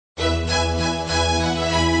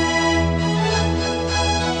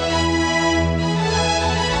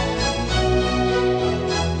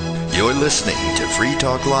listening to Free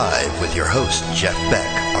Talk Live with your host, Jeff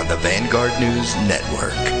Beck, on the Vanguard News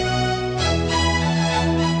Network.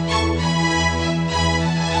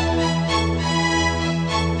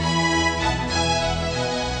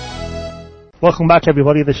 Welcome back,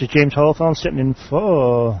 everybody. This is James Hawthorne sitting in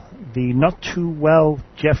for the not too well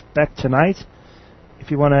Jeff Beck tonight.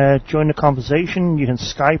 If you want to join the conversation, you can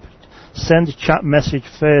Skype, send a chat message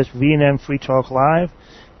first, VNN Free Talk Live.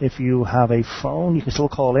 If you have a phone, you can still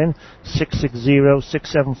call in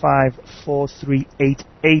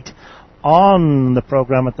 660-675-4388. On the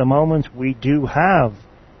program at the moment, we do have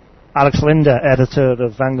Alex Linder, editor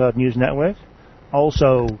of Vanguard News Network.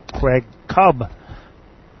 Also, Craig Cobb,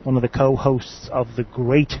 one of the co-hosts of the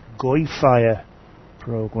Great Goy Fire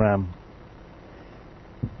program.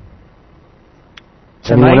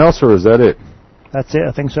 Anyone else, or is that it? That's it,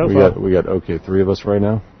 I think so far. We got three of us right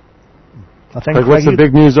now. I think what's the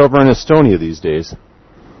big news over in Estonia these days?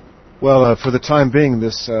 Well, for the time being,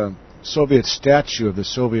 this Soviet statue of the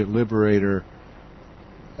Soviet liberator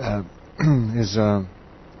is, I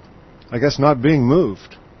guess, not being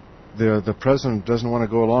moved. The president doesn't want to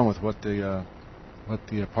go along with what the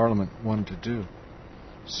parliament wanted to do.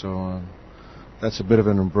 So that's a bit of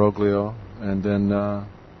an imbroglio. And then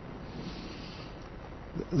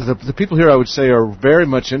the people here, I would say, are very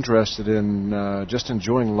much interested in just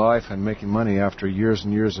enjoying life and making money after years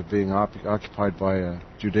and years of being occupied by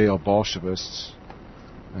Judeo-Bolshevists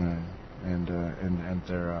and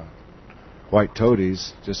their white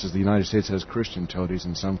toadies, just as the United States has Christian toadies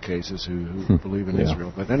in some cases who believe in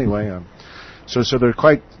Israel. But anyway, so they're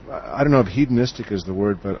quite, I don't know if hedonistic is the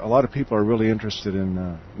word, but a lot of people are really interested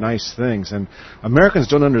in nice things. And Americans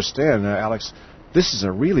don't understand, Alex. This is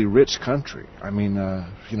a really rich country. I mean,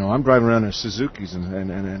 I'm driving around in Suzukis,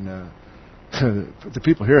 and the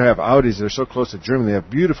people here have Audis. They're so close to Germany. They have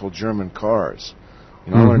beautiful German cars.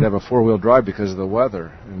 I wanted to have a four-wheel drive because of the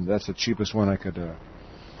weather, and that's the cheapest one I could.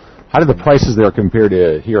 How do the prices there compare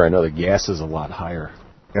to here? I know the gas is a lot higher.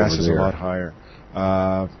 Gas is a lot higher.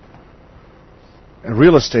 And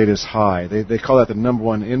real estate is high. They call that the number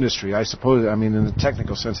one industry. I suppose, in the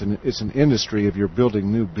technical sense, it's an industry if you're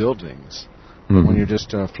building new buildings. Mm-hmm. When you're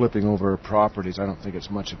just flipping over properties, I don't think it's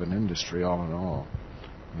much of an industry all in all.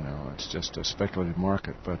 It's just a speculative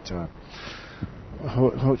market. But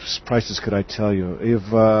what prices could I tell you? If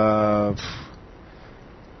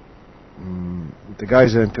the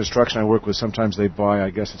guys in construction I work with, sometimes they buy,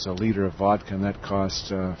 I guess it's a liter of vodka, and that costs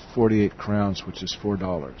 48 crowns, which is $4.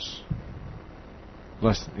 $4.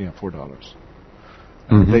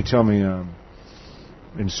 Mm-hmm. They tell me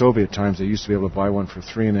in Soviet times they used to be able to buy one for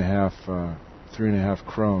 3.5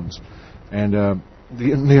 krones, and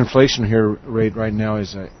the inflation here rate right now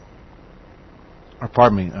is it's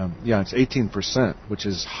 18%, which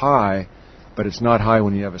is high, but it's not high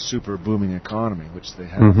when you have a super booming economy, which they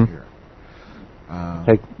have here.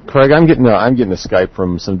 Hey, Craig, I'm getting a Skype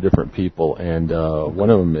from some different people, and one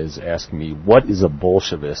of them is asking me, what is a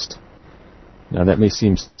Bolshevist? Now, that may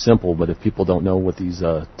seem simple, but if people don't know what these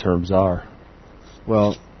terms are.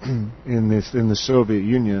 Well, in the Soviet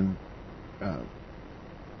Union,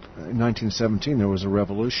 in 1917, there was a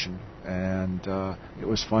revolution, and it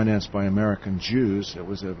was financed by American Jews. It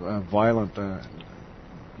was a violent,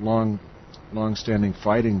 long-standing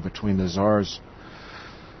fighting between the Tsar's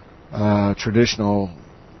traditional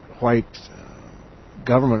white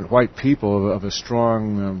government, white people of a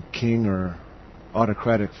strong king or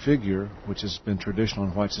autocratic figure, which has been traditional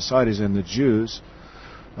in white societies, and the Jews,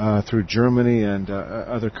 through Germany and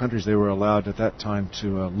other countries they were allowed at that time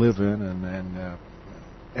to live in and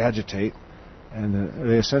agitate. And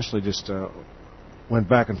they essentially just went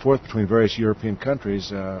back and forth between various European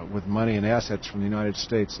countries with money and assets from the United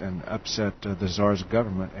States and upset the Tsar's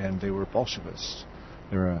government, and they were Bolshevists.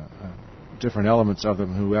 There were different elements of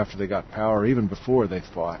them who, after they got power, even before they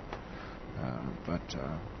fought. But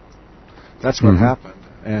that's what happened.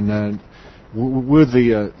 And with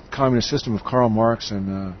the communist system of Karl Marx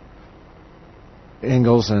and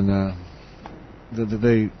Engels, and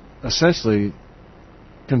they essentially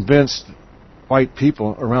convinced white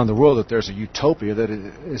people around the world that there's a utopia that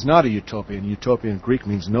is not a utopia. And utopia in Greek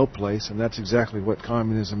means no place, and that's exactly what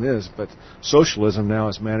communism is. But socialism now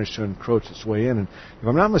has managed to encroach its way in. And if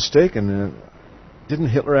I'm not mistaken, didn't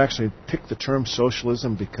Hitler actually pick the term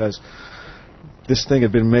socialism because this thing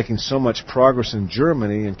had been making so much progress in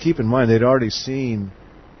Germany? And keep in mind, they'd already seen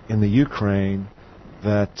in the Ukraine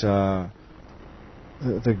that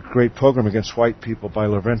the great pogrom against white people by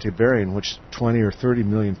Lavrenti Beria, in which 20 or 30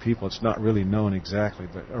 million people, it's not really known exactly,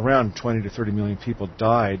 but around 20 to 30 million people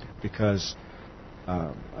died because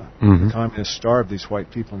the communists starved these white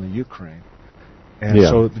people in the Ukraine. And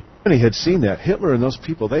so Germany had seen that. Hitler and those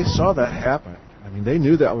people, they saw that happen. I mean, they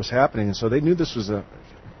knew that was happening, and so they knew this was a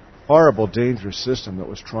horrible, dangerous system that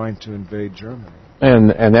was trying to invade Germany.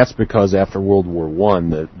 And that's because after World War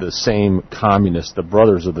I, the same communists, the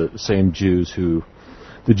brothers of the same Jews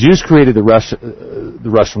the Jews created the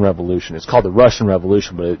Russian Revolution. It's called the Russian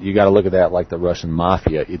Revolution, but you got to look at that like the Russian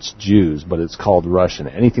mafia. It's Jews, but it's called Russian.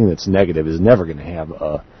 Anything that's negative is never going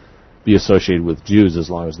to be associated with Jews as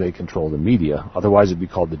long as they control the media. Otherwise, it'd be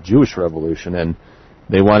called the Jewish Revolution, and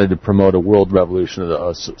they wanted to promote a world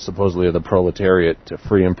revolution supposedly of the proletariat to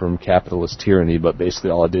free them from capitalist tyranny, but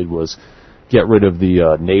basically all it did was get rid of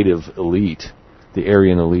the native elite, the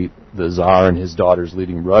Aryan elite, the Tsar and his daughters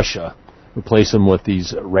leading Russia, replace them with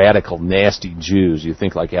these radical, nasty Jews. You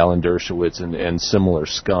think like Alan Dershowitz and similar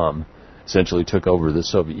scum essentially took over the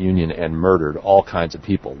Soviet Union and murdered all kinds of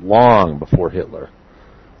people long before Hitler.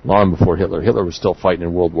 Long before Hitler. Hitler was still fighting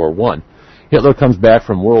in World War I. Hitler comes back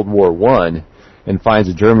from World War I and finds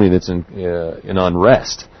a Germany that's in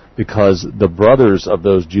unrest because the brothers of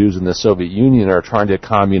those Jews in the Soviet Union are trying to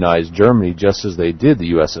communize Germany just as they did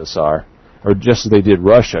the USSR, or just as they did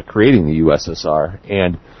Russia, creating the USSR.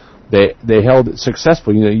 And they held it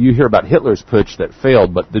successful. You hear about Hitler's putsch that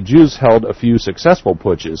failed, but the Jews held a few successful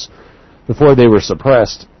putsches before they were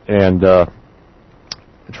suppressed and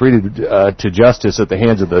treated to justice at the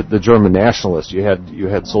hands of the German nationalists. You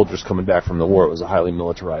had soldiers coming back from the war. It was a highly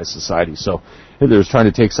militarized society. So Hitler was trying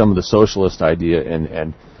to take some of the socialist idea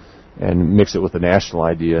and mix it with the national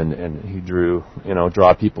idea, and he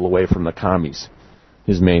draw people away from the commies,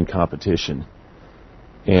 his main competition.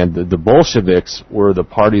 And the Bolsheviks were the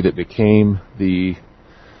party that became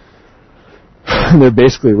they're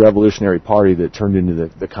basically a revolutionary party that turned into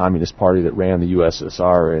the Communist Party that ran the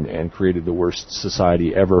USSR and created the worst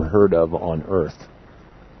society ever heard of on earth.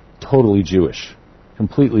 Totally Jewish.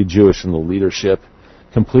 Completely Jewish in the leadership,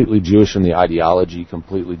 completely Jewish in the ideology,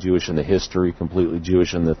 completely Jewish in the history, completely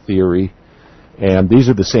Jewish in the theory. And these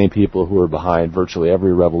are the same people who are behind virtually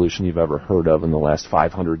every revolution you've ever heard of in the last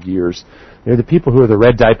 500 years. They're the people who are the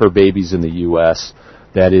red diaper babies in the U.S.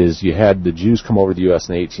 That is, you had the Jews come over to the U.S.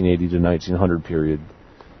 in the 1880 to 1900 period,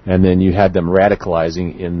 and then you had them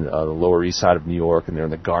radicalizing in the Lower East Side of New York, and they're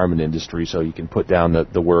in the garment industry, so you can put down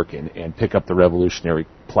the work and pick up the revolutionary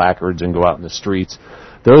placards and go out in the streets.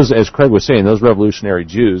 Those, as Craig was saying, those revolutionary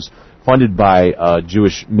Jews, funded by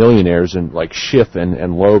Jewish millionaires and like Schiff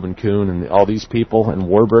and Loeb and Kuhn and all these people and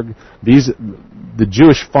Warburg, the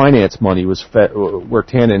Jewish finance money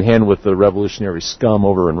worked hand in hand with the revolutionary scum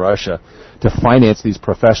over in Russia to finance these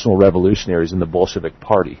professional revolutionaries in the Bolshevik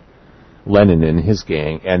Party. Lenin and his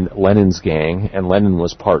gang, and Lenin's gang, and Lenin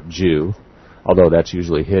was part Jew, although that's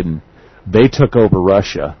usually hidden. They took over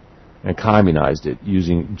Russia and communized it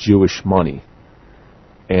using Jewish money.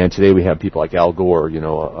 And today we have people like Al Gore,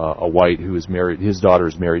 a white who is married, his daughter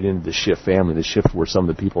is married into the Schiff family. The Schiff were some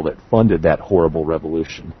of the people that funded that horrible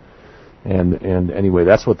revolution. And anyway,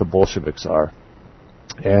 that's what the Bolsheviks are.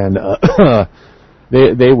 And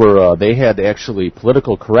they had actually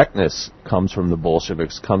political correctness comes from the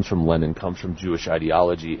Bolsheviks, comes from Lenin, comes from Jewish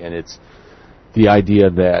ideology, and it's the idea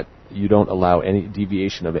that you don't allow any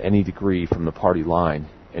deviation of any degree from the party line,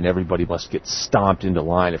 and everybody must get stomped into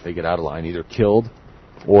line if they get out of line, either killed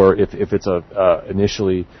or if it's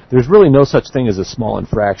initially, there's really no such thing as a small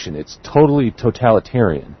infraction. It's totally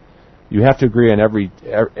totalitarian. You have to agree on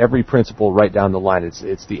every principle right down the line.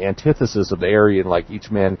 It's the antithesis of the Aryan, like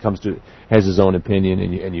each man has his own opinion,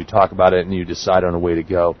 and you talk about it and you decide on a way to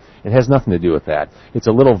go. It has nothing to do with that. It's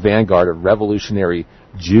a little vanguard of revolutionary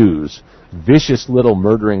Jews, vicious little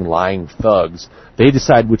murdering, lying thugs. They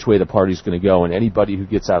decide which way the party's going to go, and anybody who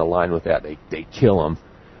gets out of line with that, they kill them.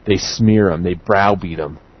 They smear them. They browbeat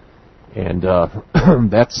them. And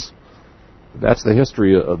that's the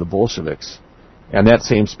history of the Bolsheviks. And that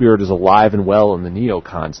same spirit is alive and well in the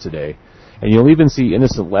neocons today. And you'll even see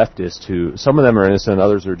innocent leftists who, some of them are innocent,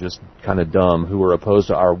 others are just kind of dumb, who are opposed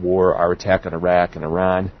to our war, our attack on Iraq and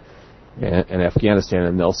Iran and Afghanistan,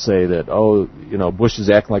 and they'll say that, Bush is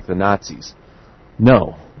acting like the Nazis.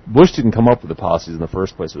 No. Bush didn't come up with the policies in the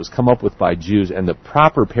first place. It was come up with by Jews, and the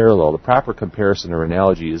proper parallel, the proper comparison or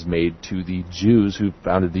analogy is made to the Jews who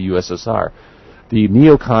founded the USSR. The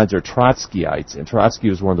neocons are Trotskyites, and Trotsky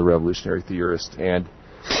was one of the revolutionary theorists, and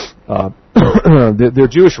they're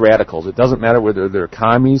Jewish radicals. It doesn't matter whether they're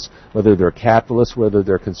commies, whether they're capitalists, whether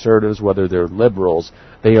they're conservatives, whether they're liberals.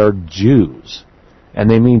 They are Jews, and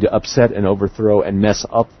they mean to upset and overthrow and mess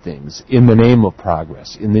up things in the name of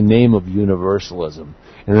progress, in the name of universalism,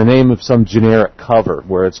 in the name of some generic cover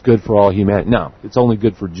where it's good for all humanity. No, it's only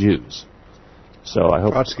good for Jews. So I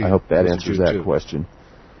hope that answers that question.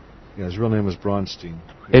 Yeah, his real name was Bronstein.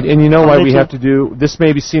 And you know why we have to do this?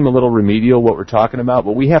 Maybe seem a little remedial what we're talking about,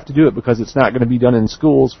 but we have to do it because it's not going to be done in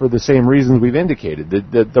schools for the same reasons we've indicated.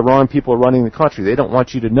 The wrong people are running the country. They don't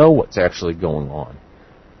want you to know what's actually going on.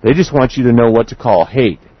 They just want you to know what to call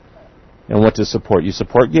hate and what to support. You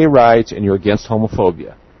support gay rights and you're against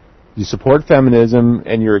homophobia. You support feminism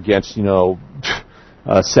and you're against,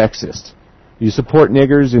 sexist. You support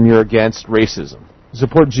niggers and you're against racism. You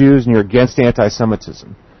support Jews and you're against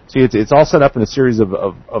anti-Semitism. See, it's all set up in a series of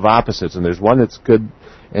opposites, and there's one that's good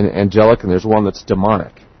and angelic, and there's one that's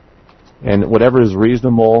demonic. And whatever is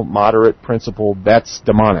reasonable, moderate, principled, that's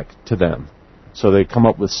demonic to them. So they come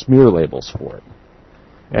up with smear labels for it.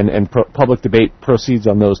 And public debate proceeds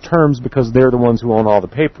on those terms because they're the ones who own all the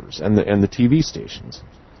papers and the TV stations.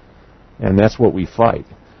 And that's what we fight.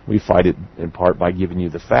 We fight it in part by giving you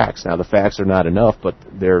the facts. Now, the facts are not enough, but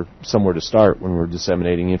they're somewhere to start when we're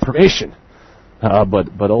disseminating information.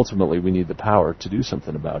 But ultimately, we need the power to do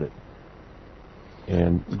something about it.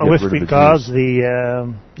 And with regards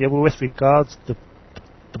the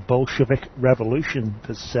Bolshevik Revolution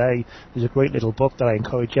per se, there's a great little book that I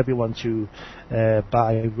encourage everyone to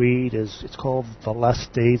buy and read. It's called The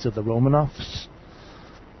Last Days of the Romanovs.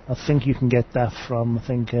 I think you can get that from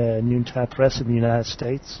Noontide Press in the United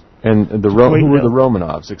States. And who were the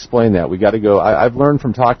Romanovs? Explain that. We got to go. I've learned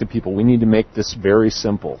from talking to people. We need to make this very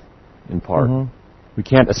simple. In part, we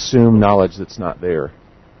can't assume knowledge that's not there.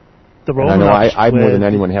 The Romanovs, and I know I more than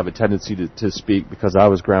anyone have a tendency to speak because I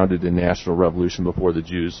was grounded in National Revolution before the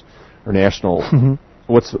Jews, or National.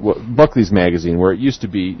 Buckley's magazine, where it used to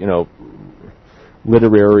be,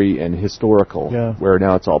 literary and historical, where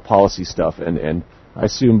now it's all policy stuff, and I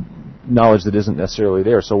assume knowledge that isn't necessarily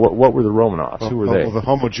there. So what were the Romanovs? Who were they? Well, the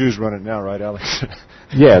homo Jews run it now, right, Alex?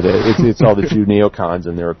 Yeah, it's all the Jew neocons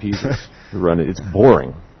and their appeasers who run it. It's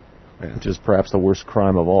boring. Which is perhaps the worst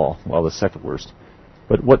crime of all, well, the second worst.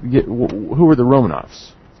 But who were the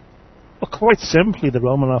Romanovs? Well, quite simply, the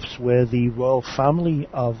Romanovs were the royal family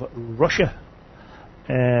of Russia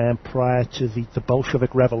prior to the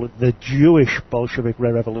Bolshevik Revolution, the Jewish Bolshevik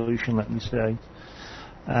Revolution, let me say.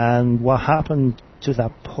 And what happened to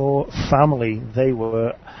that poor family? They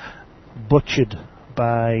were butchered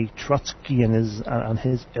by Trotsky and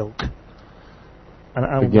his ilk.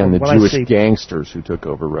 And again, the Jewish gangsters who took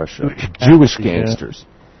over Russia. Jewish gangsters.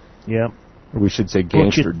 Yeah. Or we should say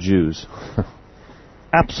gangster Jews.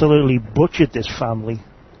 Absolutely butchered this family.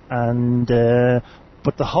 And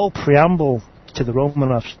but the whole preamble to the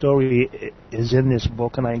Romanov story is in this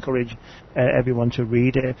book, and I encourage everyone to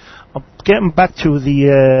read it. Getting back to the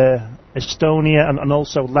Estonia and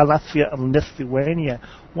also Latvia and Lithuania,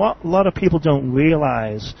 what a lot of people don't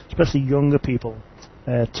realize, especially younger people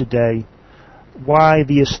today, why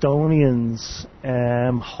the Estonians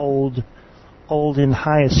hold in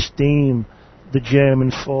high esteem the German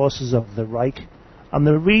forces of the Reich, and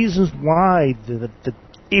the reasons why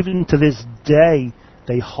even to this day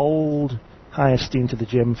they hold high esteem to the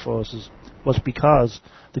German forces was because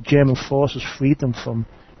the German forces freed them from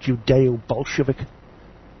Judeo-Bolshevik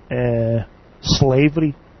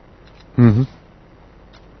slavery. Mm-hmm.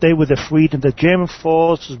 They were the German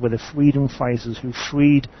forces were the freedom fighters who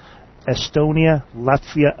freed Estonia,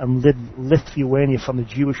 Latvia, and Lithuania from the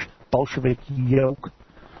Jewish Bolshevik yoke.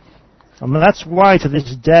 And that's why to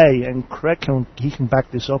this day, and Craig he can back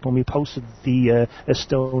this up, when we posted the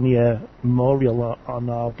Estonia memorial on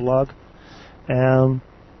our blog,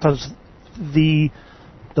 because the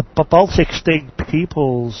Baltic state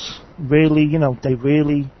peoples really, they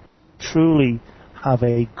really, truly have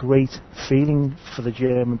a great feeling for the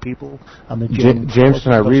German people and the German. James,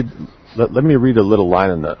 can I read? Let me read a little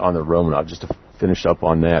line on the Romanov just to finish up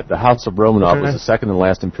on that. The House of Romanov was the second and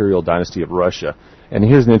last imperial dynasty of Russia. And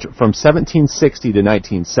here's an intro. From 1760 to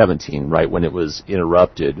 1917, right when it was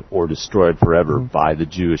interrupted or destroyed forever by the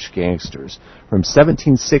Jewish gangsters. From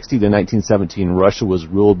 1760 to 1917, Russia was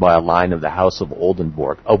ruled by a line of the House of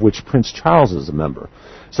Oldenburg, of which Prince Charles is a member.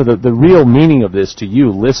 So the real meaning of this to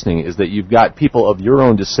you listening is that you've got people of your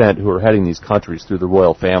own descent who are heading these countries through the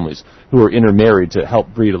royal families, who are intermarried to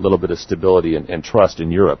help breed a little bit of stability and trust in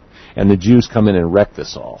Europe. And the Jews come in and wreck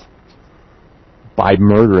this all by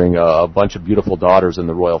murdering a bunch of beautiful daughters in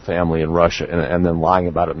the royal family in Russia and then lying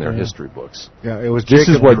about it in their history books. Yeah, it was this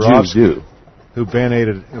is what Jews do. Who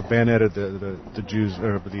bayoneted the Jews,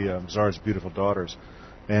 or the Tsar's beautiful daughters.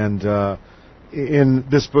 And in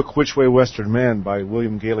this book, Which Way Western Men, by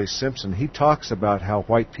William Gailey Simpson, he talks about how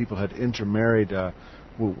white people had intermarried.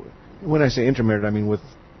 When I say intermarried, I mean with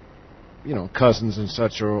cousins and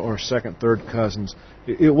such, or second, third cousins.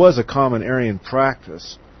 It was a common Aryan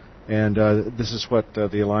practice. And this is what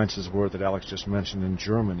the alliances were that Alex just mentioned in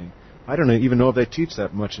Germany. I don't even know if they teach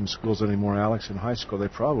that much in schools anymore, Alex, in high school. They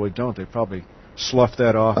probably don't. They probably slough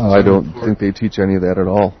that off. I don't think they teach any of that at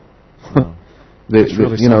all. No.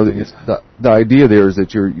 The idea there is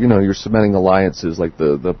that you're cementing alliances, like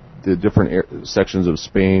the different sections of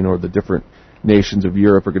Spain or the different nations of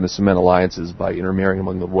Europe are going to cement alliances by intermarrying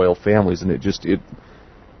among the royal families, and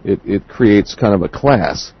it creates kind of a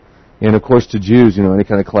class. And of course, to Jews, any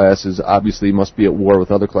kind of class is obviously must be at war with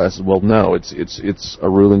other classes. Well, no, it's a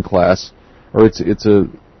ruling class, or it's a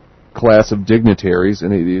class of dignitaries,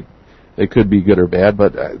 and they could be good or bad,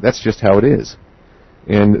 but that's just how it is.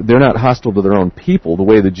 And they're not hostile to their own people the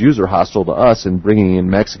way the Jews are hostile to us in bringing in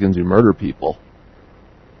Mexicans who murder people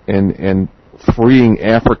and freeing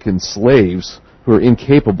African slaves who are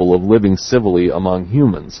incapable of living civilly among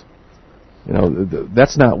humans.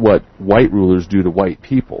 That's not what white rulers do to white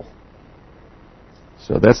people.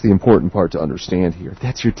 So that's the important part to understand here.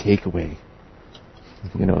 That's your takeaway,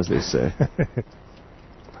 as they say.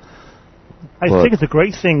 I think it's a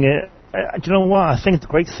great thing. Do you know what? I think the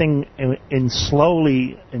great thing in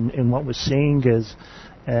slowly in what we're seeing is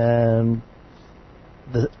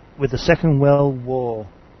with the Second World War,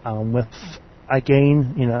 with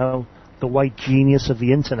again, the white genius of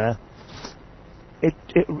the internet.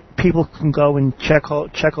 People can go and check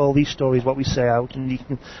all these stories, what we say out, and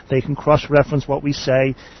they can cross-reference what we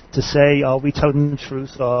say to say, are we telling the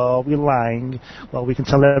truth or are we lying? Well, we can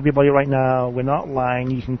tell everybody right now we're not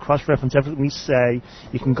lying. You can cross-reference everything we say.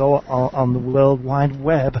 You can go on the World Wide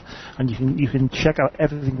Web and you can check out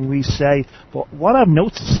everything we say. But what I'm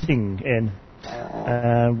noticing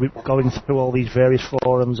going through all these various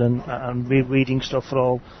forums and reading stuff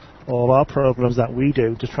for all our programs that we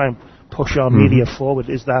do to try and push our media forward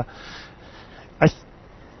is that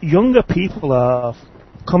younger people are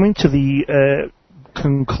coming to the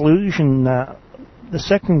conclusion that the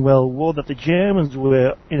Second World War, that the Germans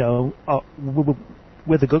were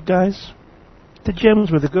the good guys. The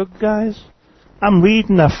Germans were the good guys. I'm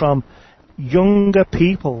reading that from younger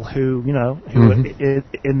people who are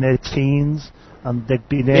in their teens. And they've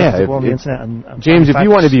been able to go on the internet and James, if you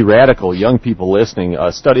want to be radical, young people listening,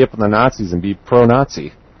 study up on the Nazis and be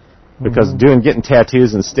pro-Nazi. Because getting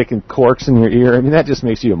tattoos and sticking corks in your ear, that just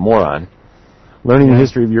makes you a moron. Learning the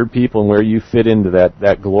history of your people and where you fit into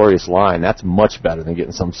that glorious line, that's much better than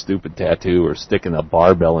getting some stupid tattoo or sticking a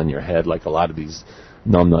barbell in your head like a lot of these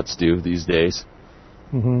numbnuts do these days.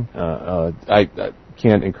 I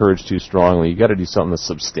can't encourage too strongly. You got to do something that's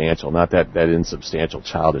substantial, not that insubstantial,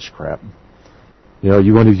 childish crap. You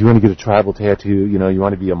want to get a tribal tattoo. You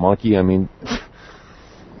want to be a monkey.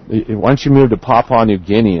 Why don't you move to Papua New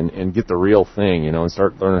Guinea and get the real thing, and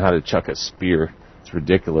start learning how to chuck a spear? It's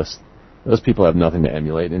ridiculous. Those people have nothing to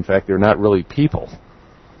emulate. In fact, they're not really people.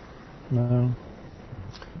 No.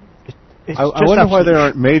 I wonder why there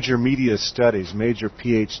aren't major media studies, major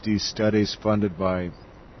PhD studies funded by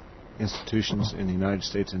institutions in the United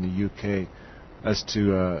States and the UK as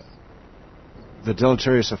to the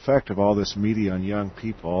deleterious effect of all this media on young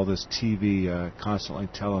people, all this TV constantly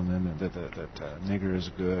telling them that nigger is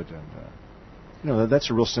good, and that's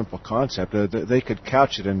a real simple concept. They could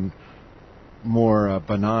couch it in more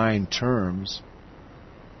benign terms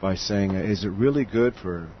by saying, "Is it really good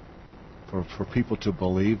for people to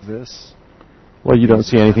believe this?" Well, you don't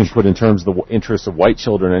see anything put in terms of the interests of white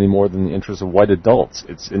children any more than the interests of white adults.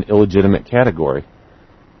 It's an illegitimate category.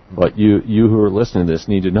 But you who are listening to this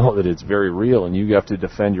need to know that it's very real, and you have to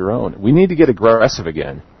defend your own. We need to get aggressive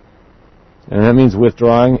again. And that means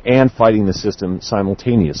withdrawing and fighting the system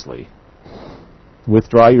simultaneously.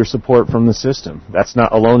 Withdraw your support from the system. That's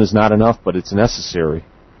not alone is not enough, but it's necessary.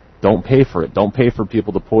 Don't pay for it. Don't pay for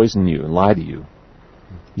people to poison you and lie to you.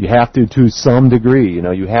 You have to some degree,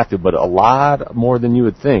 you have to, but a lot more than you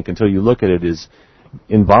would think until you look at it is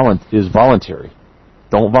voluntary.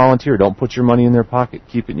 Don't volunteer. Don't put your money in their pocket.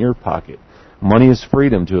 Keep it in your pocket. Money is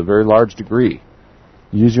freedom to a very large degree.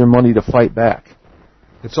 Use your money to fight back.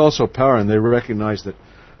 It's also power, and they recognize that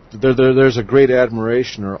there's a great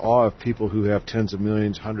admiration or awe of people who have tens of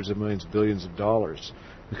millions, hundreds of millions, billions of dollars.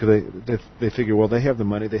 Because they figure, well, they have the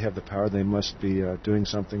money, they have the power, they must be doing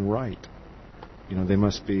something right. They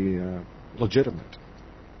must be legitimate.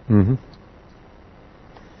 All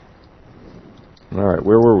right,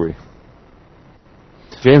 where were we?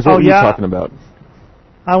 James, what were you talking about?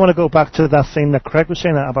 I want to go back to that thing that Craig was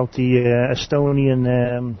saying about the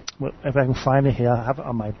Estonian. If I can find it here, I have it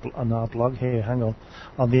on our blog here. Hang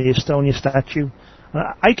on the Estonia statue.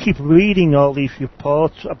 I keep reading all these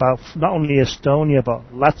reports about not only Estonia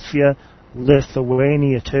but Latvia,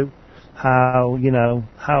 Lithuania too. How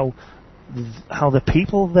how the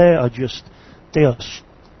people there are just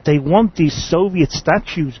they want these Soviet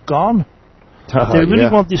statues gone. They really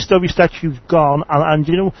want these Soviet statues gone, and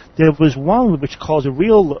you know, there was one which caused a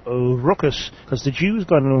real ruckus because the Jews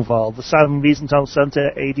got involved. The Southern Wiesenthal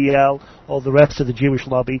Center, ADL, all the rest of the Jewish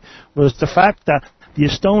lobby, was the fact that the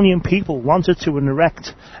Estonian people wanted to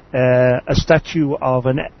erect a statue of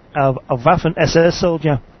a Waffen-SS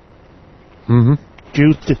soldier. Mm-hmm.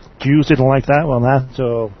 Jews didn't like that one,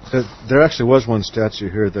 so... There actually was one statue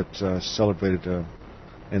here that celebrated,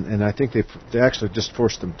 and I think they actually just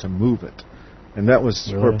forced them to move it. And that was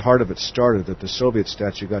where part of it started, that the Soviet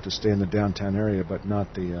statue got to stay in the downtown area, but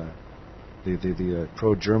not the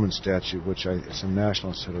pro-German statue, which some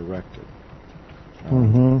nationalists had erected.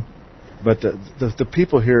 But the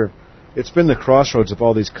people here, it's been the crossroads of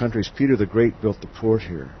all these countries. Peter the Great built the port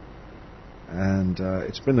here. And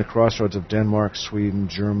it's been the crossroads of Denmark, Sweden,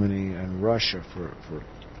 Germany, and Russia for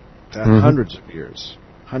hundreds of years.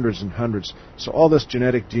 Hundreds and hundreds. So all this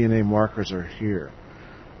genetic DNA markers are here.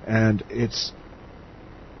 And it's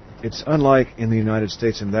unlike in the United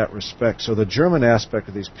States in that respect. So the German aspect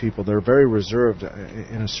of these people, they're very reserved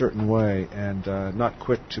in a certain way and not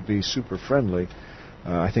quick to be super friendly.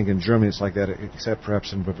 I think in Germany it's like that, except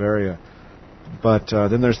perhaps in Bavaria. But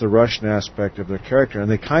then there's the Russian aspect of their character, and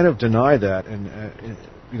they kind of deny that. And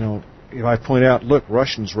you know, if I point out, look,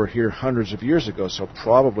 Russians were here hundreds of years ago, so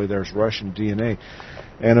probably there's Russian DNA.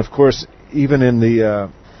 And of course, even in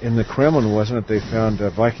the Kremlin, wasn't it? They found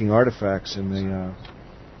Viking artifacts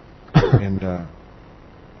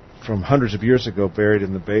from hundreds of years ago buried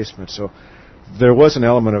in the basement. So there was an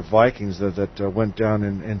element of Vikings that went down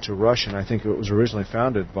into Russia. And I think it was originally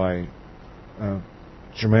founded by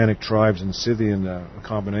Germanic tribes and Scythian, a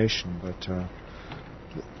combination. But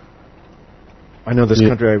I know this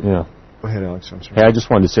country. Go ahead, Alex. I'm sorry. Hey, I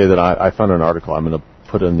just wanted to say that I found an article I'm going to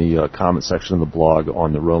put in the comment section of the blog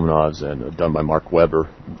on the Romanovs, and done by Mark Weber,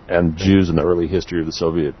 and Jews in the early history of the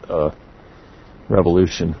Soviet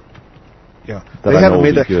revolution. Yeah, they haven't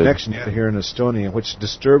made that connection yet here in Estonia, which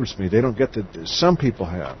disturbs me. They don't get some people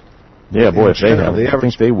have. Yeah, boy, if they have, I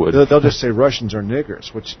think they would. They'll just say Russians are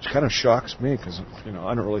niggers, which kind of shocks me because I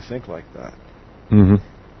don't really think like that. Mm-hmm.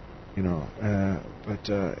 You know,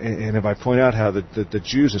 and if I point out how the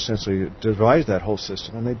Jews essentially devised that whole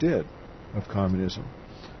system, and they did, of communism,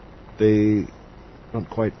 they don't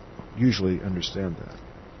quite usually understand that.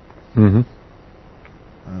 Mm-hmm.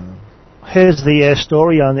 Here's the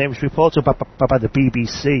story on it. It was reported by the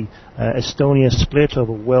BBC. Estonia split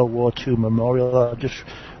over World War II memorial. I'll just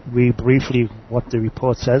read briefly what the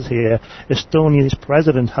report says here. Estonia's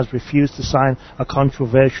president has refused to sign a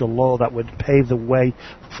controversial law that would pave the way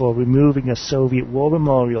for removing a Soviet war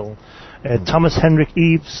memorial. Thomas Hendrik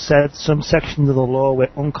Eves said some sections of the law were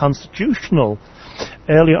unconstitutional.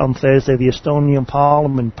 Earlier on Thursday, the Estonian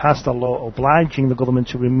Parliament passed a law obliging the government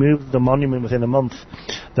to remove the monument within a month.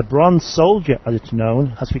 The bronze soldier, as it's known,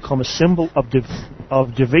 has become a symbol of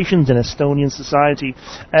divisions in Estonian society.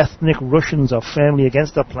 Ethnic Russians are firmly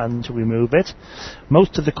against the plan to remove it.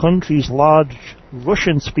 Most of the country's large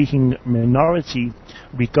Russian-speaking minority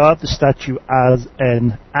regard the statue as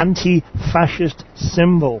an anti-fascist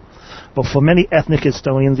symbol. But for many ethnic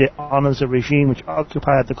Estonians, it honors a regime which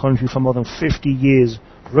occupied the country for more than 50 years.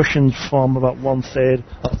 Russians form about 1/3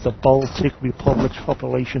 of the Baltic Republic's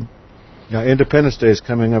population. Now, Independence Day is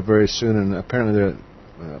coming up very soon, and apparently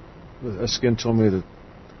a skin told me that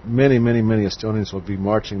many Estonians will be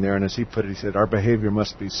marching there, and as he put it, he said, our behavior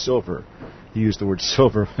must be silver. He used the word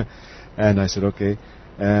silver, and I said, okay.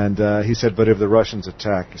 And he said, but if the Russians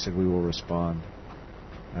attack, he said, we will respond.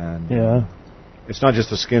 And it's not just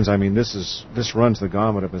the skins. I mean, this runs the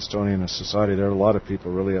gamut of Estonian society. There are a lot of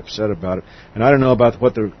people really upset about it. And I don't know about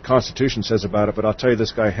what the Constitution says about it, but I'll tell you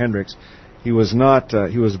this guy, Hendricks, he was not,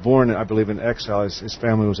 he was born, I believe, in exile. His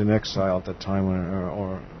family was in exile at that time,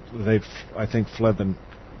 or they, I think, fled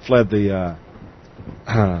the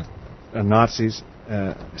Nazis.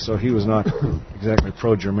 So he was not exactly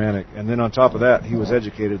pro-Germanic. And then on top of that, he was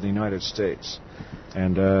educated in the United States.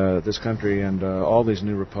 And this country and all these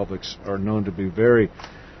new republics are known to be very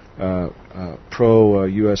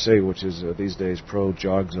pro-USA, which is these days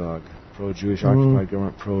pro-Jogzog, pro-Jewish occupied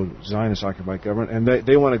government, pro-Zionist occupied government. And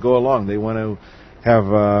they want to go along. They want to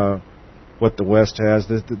have what the West has.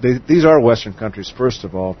 These are Western countries, first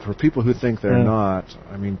of all. For people who think they're not,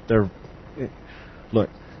 I mean, look,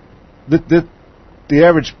 the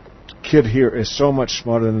average kid here is so much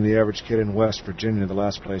smarter than the average kid in West Virginia, the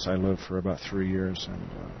last place I lived for about 3 years, and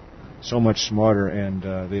so much smarter, and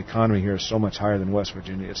the economy here is so much higher than West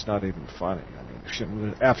Virginia, it's not even funny. I mean,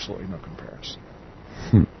 there's absolutely no comparison.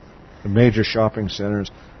 The major shopping centers,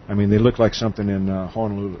 I mean, they look like something in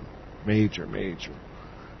Honolulu. Major.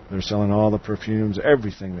 They're selling all the perfumes,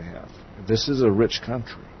 everything they have. This is a rich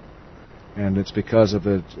country. And it's because of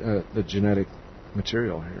the genetic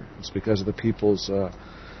material here. It's because of the people's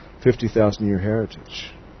 50,000-year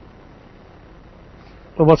heritage.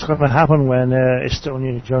 Well, what's going to happen when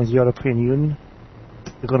Estonia joins the European Union?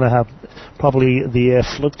 They're going to have probably the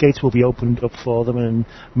floodgates will be opened up for them and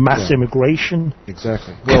mass immigration.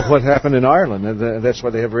 Exactly. Well, what happened in Ireland? That's why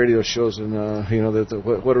they have radio shows and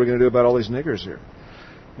what are we going to do about all these niggers here?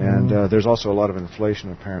 And there's also a lot of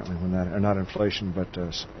inflation apparently when that, or not inflation, but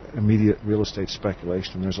immediate real estate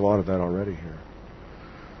speculation. And there's a lot of that already here.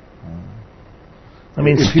 I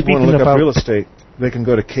mean, if people want to look up real estate, they can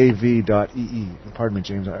go to kv.ee. Pardon me,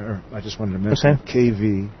 James. I just wanted to mention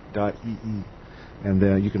kv.ee.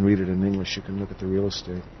 And you can read it in English. You can look at the real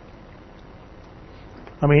estate.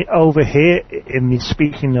 I mean, over here,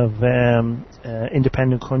 speaking of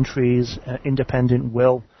independent countries, independent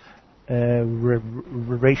will,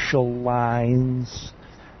 racial lines,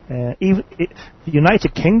 even the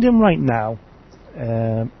United Kingdom right now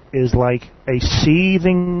is like a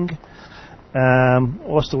seething,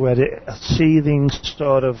 a seething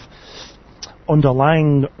sort of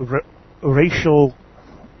underlying racial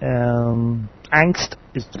angst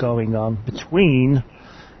is going on between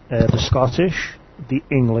the Scottish, the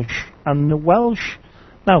English, and the Welsh.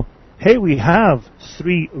 Now, here we have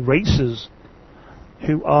three races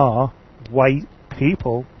who are white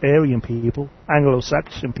people, Aryan people,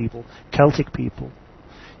 Anglo-Saxon people, Celtic people.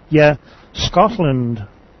 Yeah, Scotland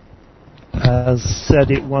has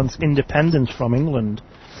said it wants independence from England.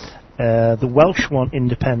 The Welsh want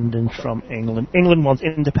independence from England. England wants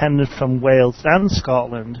independence from Wales and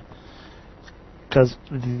Scotland, because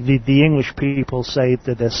the English people say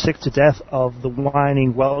that they're sick to death of the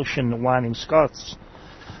whining Welsh and the whining Scots.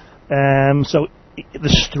 So the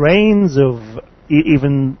strains of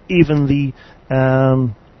even the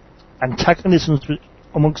antagonisms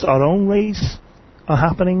amongst our own race are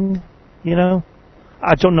happening, you know.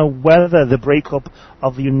 I don't know whether the breakup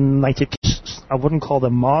of the United, I wouldn't call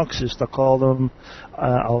them Marxist, I call them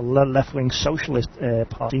a left-wing socialist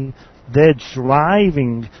party. They're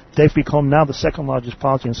they've become now the second largest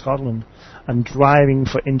party in Scotland and driving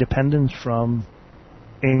for independence from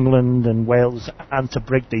England and Wales and to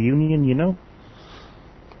break the union, you know.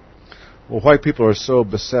 Well, white people are so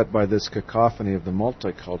beset by this cacophony of the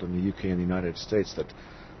multicult in the UK and the United States that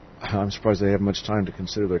I'm surprised they have much time to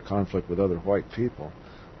consider their conflict with other white people.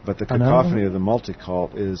 But the cacophony of the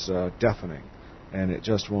multicult is deafening, and it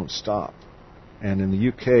just won't stop. And in the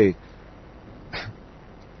UK,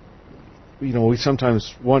 you know, we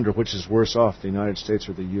sometimes wonder which is worse off, the United States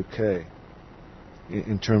or the UK,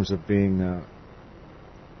 in terms of being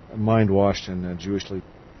mind-washed and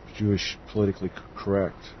Jewish politically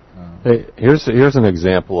correct. Hey, here's an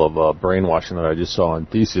example of brainwashing that I just saw on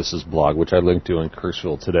Theseus's blog, which I linked to in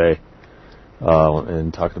Kirksville today,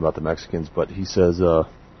 and talking about the Mexicans. But he says, and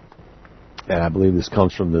I believe this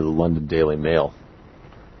comes from the London Daily Mail.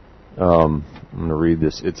 I'm going to read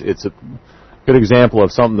this. It's a good example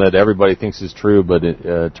of something that everybody thinks is true, but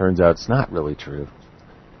it turns out it's not really true.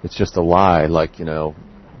 It's just a lie, like, you know,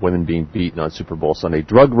 women being beaten on Super Bowl Sunday.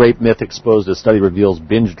 Drug rape myth exposed as study reveals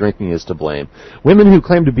binge drinking is to blame. Women who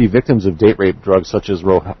claim to be victims of date rape drugs such as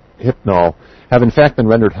Rohypnol have in fact been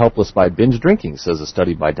rendered helpless by binge drinking, says a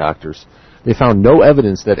study by doctors. They found no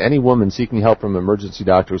evidence that any woman seeking help from emergency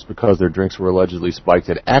doctors because their drinks were allegedly spiked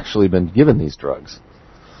had actually been given these drugs.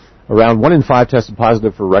 Around 1 in 5 tested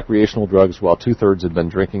positive for recreational drugs, while 2/3 had been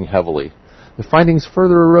drinking heavily. The findings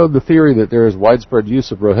further erode the theory that there is widespread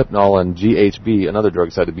use of Rohypnol and GHB and other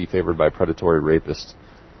drugs said to be favored by predatory rapists.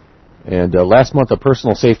 And last month, a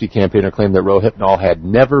personal safety campaigner claimed that Rohypnol had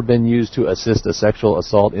never been used to assist a sexual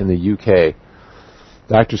assault in the UK.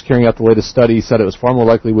 Doctors carrying out the latest study said it was far more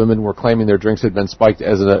likely women were claiming their drinks had been spiked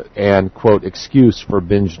as an, quote, excuse for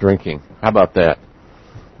binge drinking. How about that?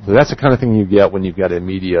 So that's the kind of thing you get when you've got a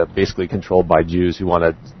media basically controlled by Jews who want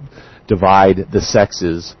to divide the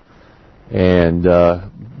sexes and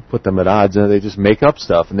put them at odds, and they just make up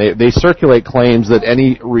stuff. And they circulate claims that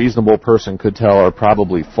any reasonable person could tell are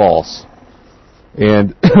probably false.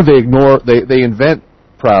 And they invent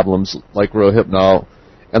problems like Rohypnol,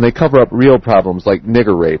 and they cover up real problems like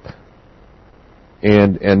nigger rape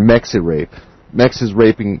and Mexi rape. Mex is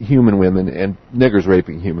raping human women, and niggers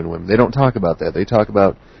raping human women. They don't talk about that.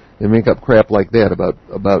 They make up crap like that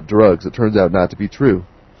about drugs. It turns out not to be true.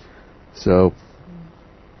 So,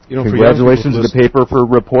 congratulations to the paper for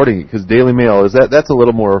reporting it, because Daily Mail that's a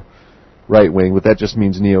little more right wing, but that just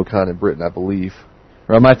means neocon in Britain, I believe.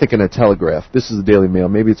 Or am I thinking of Telegraph? This is the Daily Mail.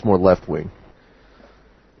 Maybe it's more left wing.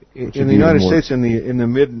 In the United States, in the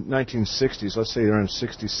mid-1960s, let's say around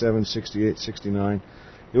 67, 68, 69,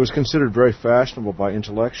 it was considered very fashionable by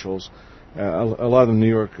intellectuals, a lot of the New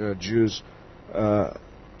York Jews,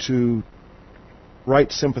 to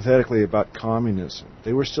write sympathetically about communism.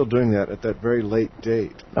 They were still doing that at that very late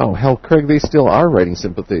date. Oh, hell, Craig, they still are writing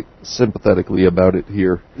sympathetically about it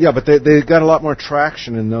here. Yeah, but they got a lot more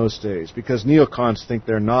traction in those days because neocons think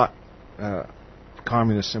they're not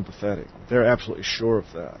communist sympathetic. They're absolutely sure of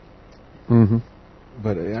that. Mm-hmm.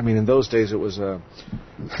 But, I mean, in those days it was... so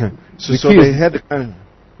they had to kind of...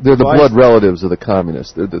 They're the blood relatives of the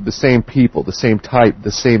communists. They're the same people, the same type,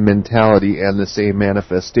 the same mentality, and the same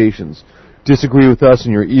manifestations. Disagree with us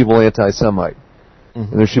and you're evil anti-Semite. Mm-hmm.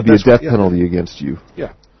 And there should be a death penalty against you.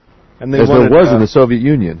 Yeah. And as there was in the Soviet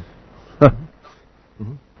Union.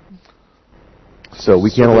 Mm-hmm. So we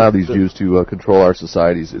can't allow these Jews to control our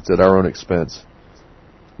societies. It's at our own expense.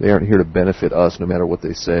 They aren't here to benefit us no matter what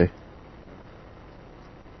they say.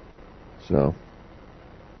 So...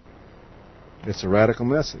 It's a radical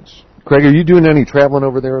message. Craig, are you doing any traveling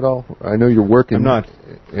over there at all? I know you're working. I'm not.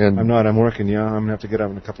 I'm working, yeah. I'm going to have to get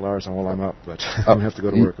up in a couple hours while I'm up, but I'm going to have to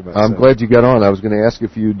go to work about I'm glad you got on. I was going to ask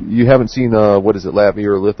if you haven't seen, Latvia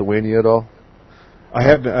or Lithuania at all? I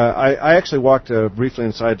have. I actually walked briefly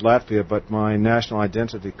inside Latvia, but my national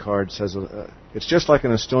identity card says it's just like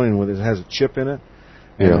an Estonian with it has a chip in it.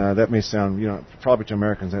 And that may sound, probably to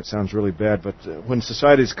Americans that sounds really bad, but when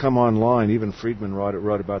societies come online, even Friedman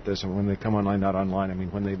wrote about this, and when they come online, not online, I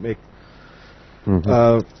mean when they make,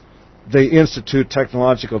 they institute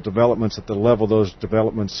technological developments at the level those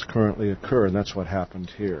developments currently occur, and that's what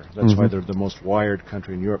happened here. That's why they're the most wired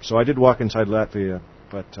country in Europe. So I did walk inside Latvia,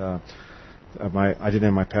 but I didn't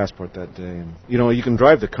have my passport that day. And you can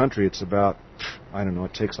drive the country. It's about, I don't know,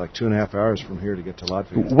 it takes like 2.5 hours from here to get to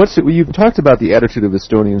Latvia. You've talked about the attitude of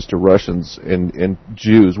Estonians to Russians and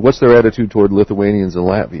Jews. What's their attitude toward Lithuanians and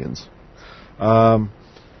Latvians?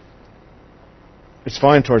 It's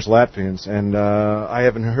fine towards Latvians, and I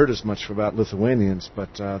haven't heard as much about Lithuanians,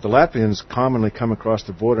 but the Latvians commonly come across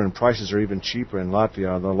the border, and prices are even cheaper in Latvia,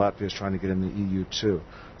 although Latvia is trying to get in the EU too.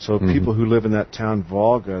 So people who live in that town,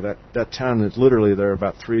 Volga, that town is literally, there are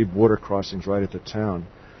about 3 border crossings right at the town.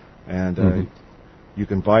 And you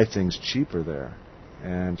can buy things cheaper there.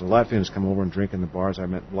 And the Latvians come over and drink in the bars. I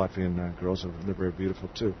met Latvian girls, they're very beautiful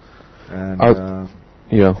too. And Are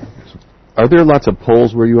there lots of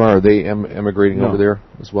Poles where you are? Are they emigrating over there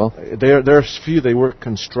as well? There are few. They work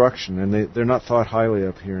construction, and they're not thought highly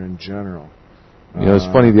of here in general. It's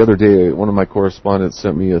funny, the other day, one of my correspondents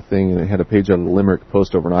sent me a thing, and it had a page out of the Limerick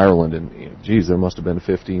Post over in Ireland, and, there must have been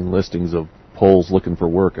 15 listings of Poles looking for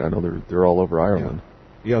work. I know they're all over Ireland.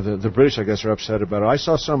 Yeah, the British, I guess, are upset about it. I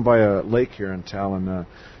saw some by a lake here in Tallinn,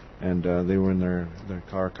 and they were in their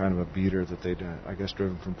car, kind of a beater that they'd, I guess,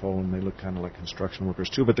 driven from Poland. They look kind of like construction workers,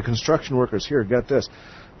 too. But the construction workers here, get this,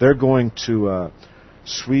 they're going to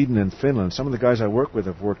Sweden and Finland. Some of the guys I work with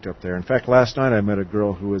have worked up there. In fact, last night I met a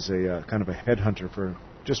girl who was a kind of a headhunter for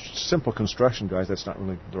just simple construction guys. That's not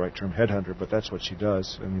really the right term, headhunter, but that's what she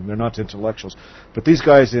does. I mean, they're not intellectuals. But these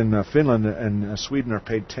guys in Finland and Sweden are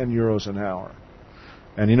paid 10 euros an hour.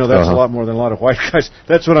 And, that's a lot more than a lot of white guys.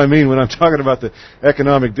 That's what I mean when I'm talking about the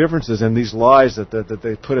economic differences and these lies that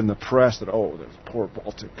they put in the press that, the poor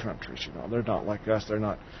Baltic countries, they're not like us. They're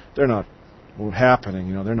not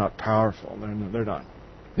happening, they're not powerful. They're not.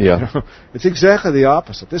 Yeah. It's exactly the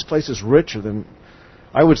opposite. This place is richer than,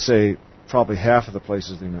 I would say, probably half of the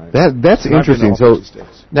places in the United States. That's interesting. So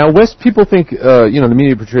now people think, the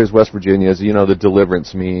media portrays West Virginia as, the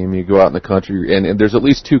deliverance meme. You go out in the country, and there's at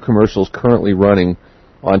least 2 commercials currently running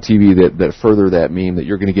on TV that further that meme, that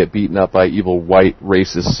you're going to get beaten up by evil white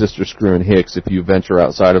racist sister screwing hicks if you venture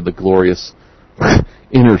outside of the glorious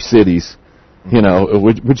inner cities,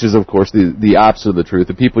 which is of course the opposite of the truth.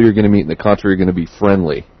 The people you're going to meet in the country are going to be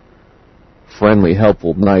friendly,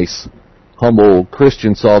 helpful, nice, humble,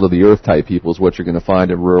 Christian, salt of the earth type people is what you're going to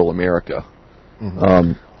find in rural America.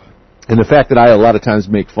 And the fact that I a lot of times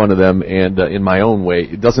make fun of them and in my own way,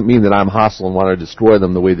 it doesn't mean that I'm hostile and want to destroy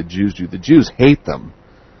them the way the Jews do. The Jews hate them.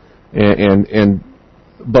 And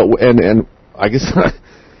I guess,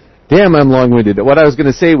 damn, I'm long-winded. What I was going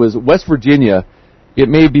to say was West Virginia,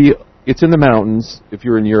 it's in the mountains. If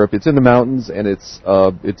you're in Europe, it's in the mountains, and it's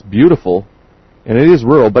beautiful, and it is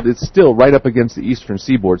rural, but it's still right up against the eastern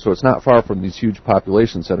seaboard, so it's not far from these huge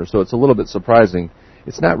population centers. So it's a little bit surprising.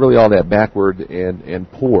 It's not really all that backward and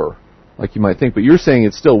poor, like you might think. But you're saying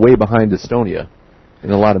it's still way behind Estonia. in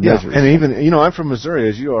a lot of measures. And even, I'm from Missouri,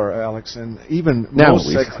 as you are, Alex, and even most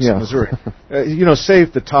segments of Missouri,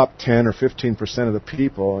 save the top 10 or 15% of the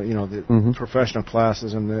people, the professional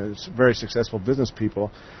classes and the very successful business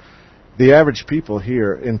people. The average people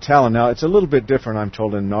here in Tallinn, now it's a little bit different, I'm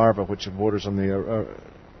told, in Narva, which borders on the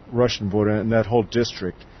Russian border, and that whole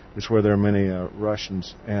district is where there are many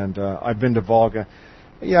Russians. And I've been to Volga.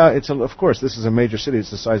 Yeah, of course, this is a major city.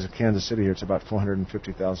 It's the size of Kansas City here. It's about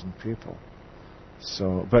 450,000 people.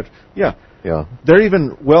 So, but yeah, they're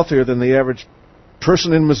even wealthier than the average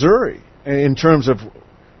person in Missouri in terms of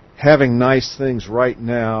having nice things right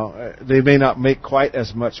now. They may not make quite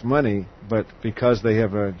as much money, but because they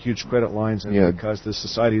have huge credit lines and because the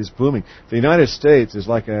society is booming. The United States is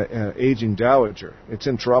like an aging dowager. It's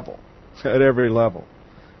in trouble at every level.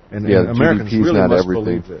 And Americans really must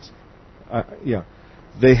believe this.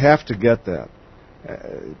 They have to get that.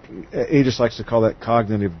 Aegis likes to call that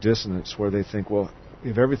cognitive dissonance, where they think, well,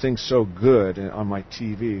 if everything's so good on my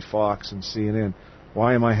TV, Fox and CNN,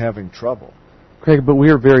 why am I having trouble? Craig, but we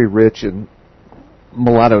are very rich in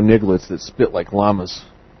mulatto nigglets that spit like llamas.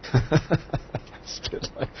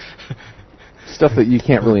 Stuff that you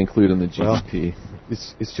can't really include in the GDP.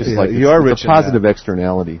 It's just like it's a positive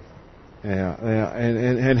externality. Yeah,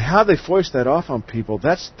 and how they foist that off on people,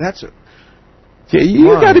 that's it. Yeah, you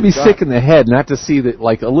got to be sick in the head not to see that,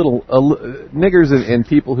 like, niggers and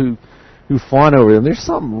people who fawn over them. There's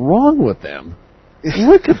something wrong with them.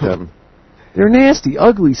 Look at them. They're nasty,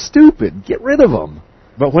 ugly, stupid. Get rid of them.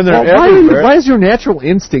 But when they're everywhere, why is your natural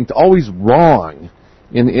instinct always wrong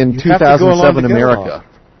in 2007 America?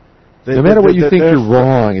 No matter what you think, you're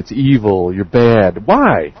wrong. It's evil. You're bad.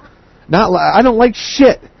 Why? I don't like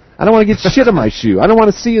shit. I don't want to get shit on my shoe. I don't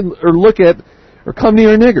want to see or look at or come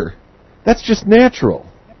near a nigger. That's just natural.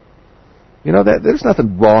 There's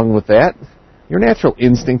nothing wrong with that. Your natural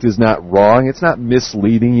instinct is not wrong. It's not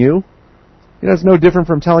misleading you. It's no different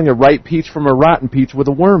from telling a ripe peach from a rotten peach with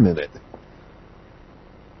a worm in it.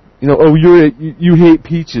 You hate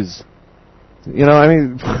peaches.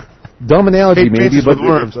 Dumb analogy maybe, but with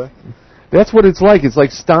worms, that's what it's like. It's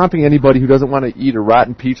like stomping anybody who doesn't want to eat a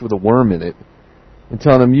rotten peach with a worm in it and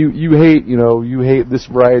telling them you hate this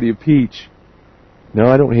variety of peach. No,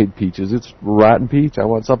 I don't hate peaches. It's rotten peach. I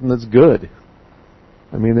want something that's good.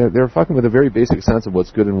 I mean, they're fucking with a very basic sense of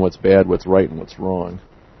what's good and what's bad, what's right and what's wrong,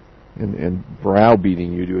 and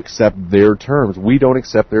browbeating you to accept their terms. We don't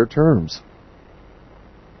accept their terms.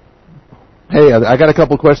 Hey, I got a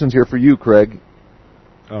couple questions here for you, Craig.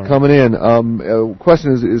 All right. Coming in.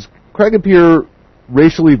 Question is Craig appear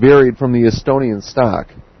racially varied from the Estonian stock?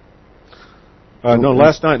 No,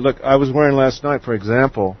 last night. Look, I was wearing last night, for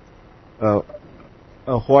example,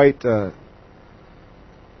 a white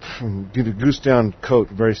goose down coat,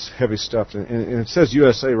 very heavy stuff, and it says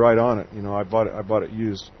USA right on it. I bought it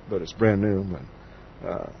used, but it's brand new.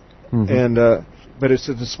 But it's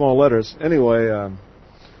in the small letters. Anyway,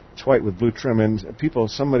 it's white with blue trim. And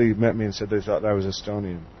somebody met me and said they thought I was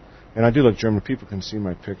Estonian, and I do look German. People can see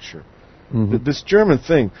my picture. Mm-hmm. This German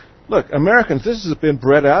thing. Look, Americans, this has been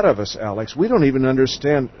bred out of us, Alex. We don't even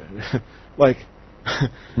understand,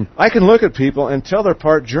 I can look at people and tell they're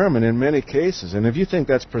part German in many cases. And if you think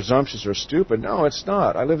that's presumptuous or stupid, no, it's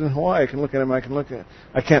not. I lived in Hawaii. I can look at them.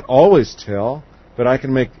 I can't always tell, but I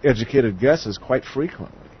can make educated guesses quite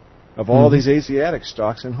frequently of all these Asiatic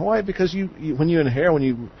stocks in Hawaii, because when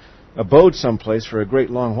you abode someplace for a great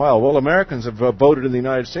long while, well, Americans have aboded in the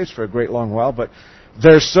United States for a great long while, but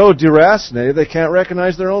they're so deracinated they can't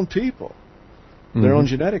recognize their own people, their own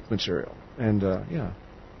genetic material. And,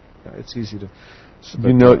 it's easy to...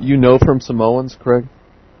 You know from Samoans, Craig?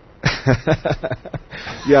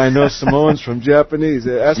 Yeah, I know Samoans from Japanese.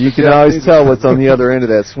 You can always tell what's on the other end of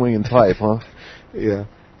that swinging pipe, huh? Yeah,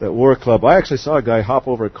 that war club. I actually saw a guy hop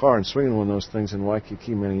over a car and swing one of those things in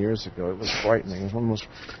Waikiki many years ago. It was frightening. It was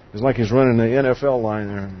like he was running the NFL line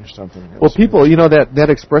there or something. Well, people, that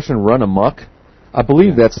expression, run amok, I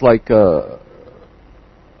believe that's like a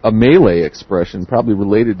Malay expression, probably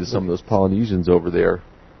related to some of those Polynesians over there.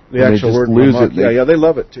 The actual word lose it. Yeah, they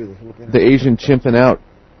love it too. The Asian chimping out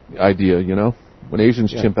idea, when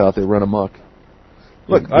Asians chimp out, they run amok.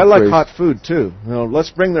 Look, I like hot food too. Let's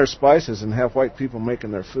bring their spices and have white people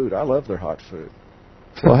making their food. I love their hot food.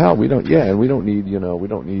 Well, hell, we don't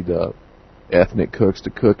need ethnic cooks to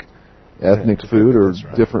cook ethnic food or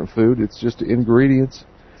different food. It's just ingredients.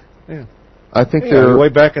 Yeah. I think they're way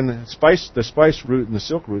back in the spice route and the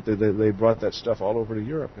silk route. They brought that stuff all over to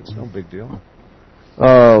Europe. It's no big deal.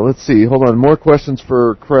 Let's see. Hold on. More questions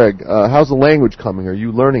for Craig. How's the language coming? Are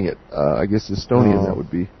you learning it? I guess Estonian that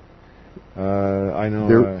would be. I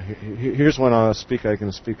know. Here's one I'll speak. I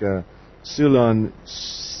can speak Sulan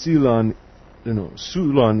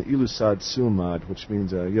Ilusad Sulmad, which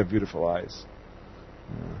means you have beautiful eyes.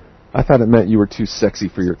 I thought it meant you were too sexy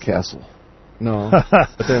for your castle. No.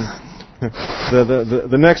 But then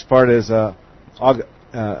the next part is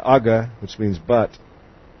Aga, which means butt.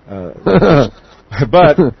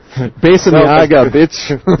 But base in the Aga,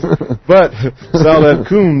 bitch. But Salad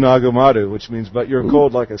Kum Nagamadu, which means but you're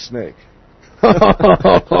cold like a snake.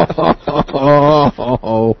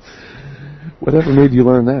 Whatever made you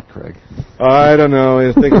learn that, Craig? I don't know.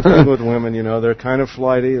 I think it's with women, they're kind of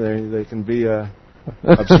flighty. They can be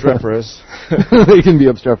obstreperous. They can be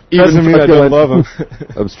obstreperous. Doesn't mean I don't love them.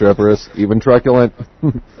 Obstreperous, even truculent.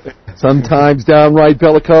 Sometimes downright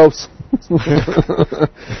bellicose.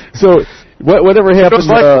 So, whatever happened...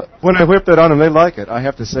 when I whip that on them, they like it. I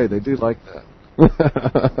have to say, they do like that.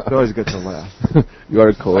 It always gets a laugh. You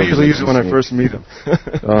are cold. I usually use it when I first meet them.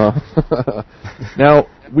 Now,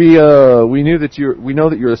 we know that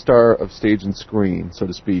you're a star of stage and screen, so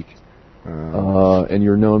to speak, and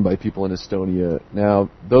you're known by people in Estonia. Now,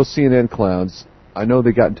 those CNN clowns, I know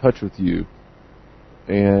they got in touch with you.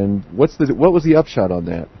 And what was the upshot on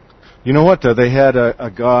that? You know what? They had a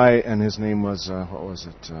guy, and his name was what was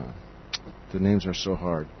it? The names are so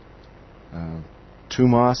hard.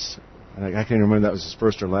 Tumas. I can't remember that was his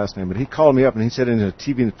first or last name, but he called me up and he said in a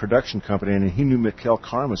TV production company, and he knew Mikhail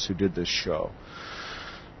Karmas, who did this show.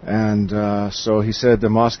 And so he said the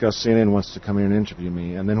Moscow CNN wants to come in and interview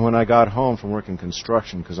me. And then when I got home from working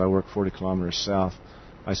construction, because I work 40 kilometers south,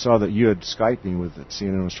 I saw that you had Skyped me with it.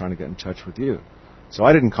 CNN was trying to get in touch with you. So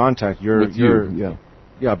I didn't contact your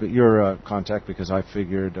contact because I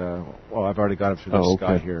figured, I've already got it through this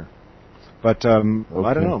guy here. But I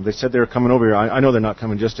don't know. They said they were coming over here. I know they're not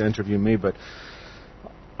coming just to interview me, but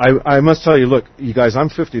I must tell you, look, you guys, I'm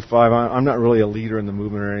 55. I'm not really a leader in the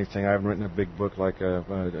movement or anything. I haven't written a big book like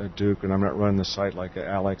a Duke, and I'm not running the site like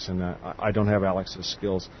Alex, and I don't have Alex's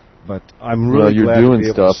skills. But I'm really glad you're doing to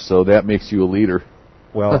be stuff, so that makes you a leader.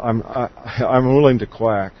 Well, I'm willing to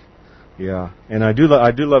quack. Yeah, and I do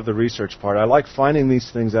love the research part. I like finding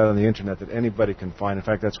these things out on the internet that anybody can find. In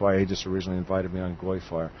fact, that's why Aegis originally invited me on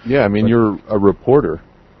Goyfire. Yeah, I mean, you're a reporter.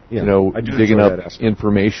 Yeah, digging up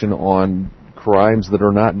information on crimes that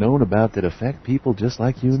are not known about that affect people just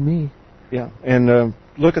like you and me. Yeah, and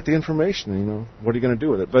look at the information. What are you going to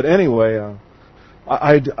do with it? But anyway,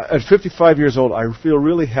 at 55 years old, I feel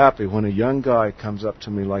really happy when a young guy comes up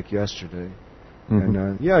to me like yesterday. Mm-hmm.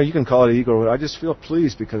 And you can call it ego. I just feel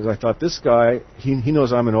pleased because I thought this guy, he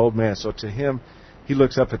knows I'm an old man. So to him, he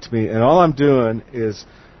looks up at me, and all I'm doing is,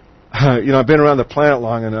 I've been around the planet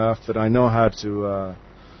long enough that I know how to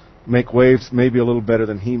make waves maybe a little better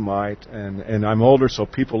than he might. And I'm older, so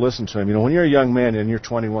people listen to him. When you're a young man and you're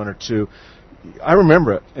 21 or 2, I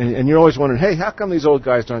remember it, and you're always wondering, hey, how come these old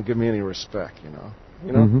guys don't give me any respect?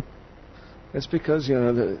 Mm-hmm. It's because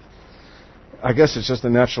I guess it's just the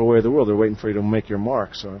natural way of the world. They're waiting for you to make your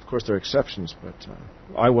mark. So, of course, there are exceptions, but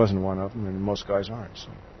I wasn't one of them, and most guys aren't.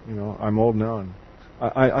 So, I'm old now, and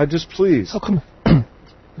I'm just pleased. How come?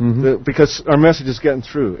 Because our message is getting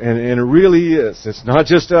through, and it really is. It's not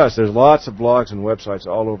just us. There's lots of blogs and websites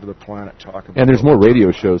all over the planet talking about it. And there's more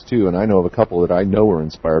radio shows, too, and I know of a couple that I know were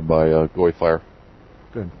inspired by Goyfire.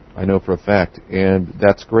 Good. I know for a fact, and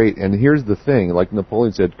that's great. And here's the thing, like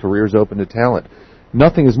Napoleon said, careers open to talent.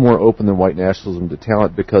 Nothing is more open than white nationalism to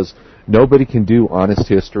talent because nobody can do honest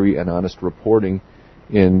history and honest reporting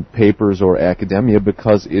in papers or academia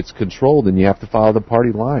because it's controlled and you have to follow the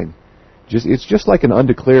party line. It's just like an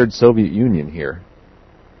undeclared Soviet Union here.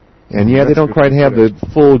 And they don't quite have the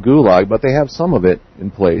full gulag, but they have some of it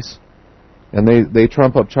in place. And they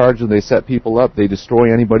trump up charges, they set people up, they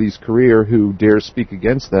destroy anybody's career who dares speak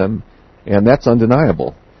against them, and that's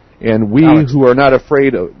undeniable. And we who are not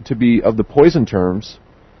afraid to be of the poison terms,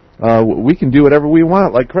 we can do whatever we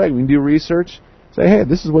want. Like Craig, we can do research, say, hey,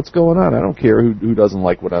 this is what's going on. I don't care who doesn't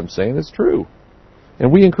like what I'm saying. It's true.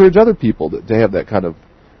 And we encourage other people to have that kind of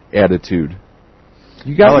attitude.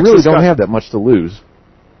 You really don't have that much to lose.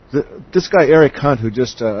 This guy, Eric Hunt, who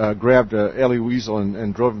just grabbed Elie Wiesel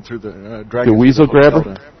and drove him through the... the Weasel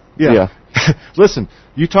grabber? Yeah. Listen,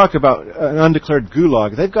 you talked about an undeclared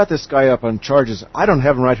gulag. They've got this guy up on charges. I don't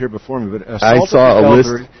have him right here before me, but assault, I saw a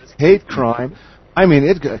adultery, list. hate crime. I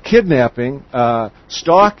mean, kidnapping,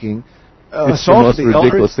 stalking, it's the most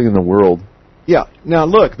ridiculous thing in the world. Yeah. Now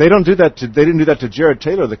look, they didn't do that to Jared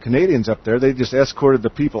Taylor, the Canadians up there. They just escorted the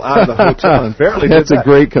people out of the hotel and barely did that. That's a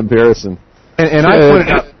great comparison. And I pointed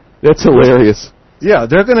out, that's hilarious. Yeah,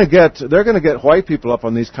 they're going to get white people up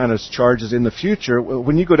on these kind of charges in the future.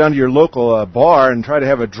 When you go down to your local bar and try to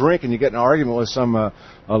have a drink and you get in an argument with some a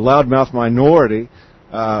loudmouth minority,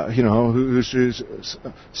 who's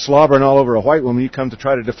slobbering all over a white woman, you come to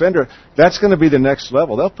try to defend her, that's going to be the next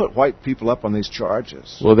level. They'll put white people up on these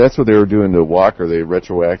charges. Well, that's what they were doing to Walker. They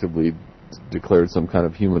retroactively declared some kind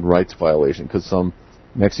of human rights violation because some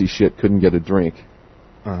Mexi shit couldn't get a drink.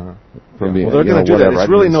 Well, From they're going to do that. It's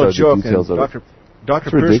really no joke. And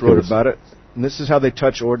Dr. Pierce ridiculous. wrote about it. And this is how they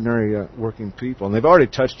touch ordinary working people. And they've already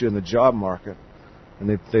touched you in the job market.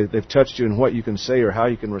 And they've touched you in what you can say or how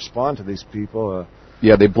you can respond to these people.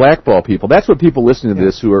 Yeah, they blackball people. That's what people listening to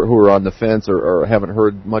this who are on the fence or haven't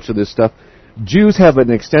heard much of this stuff. Jews have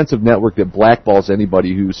an extensive network that blackballs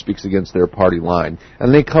anybody who speaks against their party line.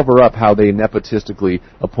 And they cover up how they nepotistically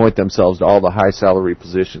appoint themselves to all the high salary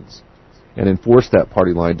positions and enforce that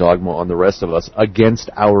party line dogma on the rest of us against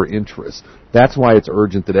our interests. That's why it's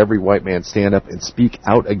urgent that every white man stand up and speak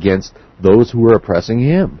out against those who are oppressing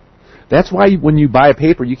him. That's why when you buy a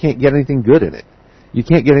paper, you can't get anything good in it. You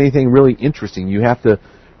can't get anything really interesting. You have to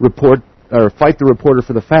report or fight the reporter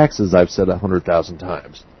for the facts, as I've said 100,000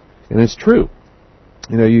 times. And it's true.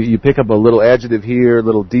 You pick up a little adjective here, a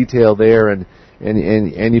little detail there, and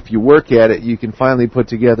if you work at it, you can finally put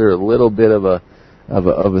together a little bit of a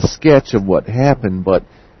sketch of what happened. But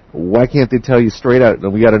why can't they tell you straight out?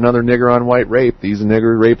 We got another nigger on white rape. These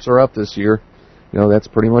nigger rapes are up this year. That's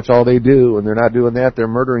pretty much all they do. And they're not doing that. They're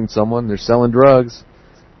murdering someone. They're selling drugs.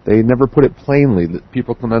 They never put it plainly that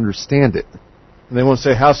people can understand it. And they won't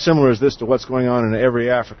say, how similar is this to what's going on in every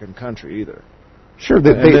African country either. Sure,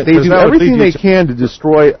 they do everything they can to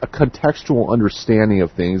destroy a contextual understanding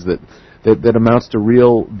of things that amounts to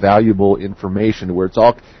real valuable information where it's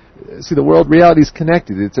all... See, the world reality is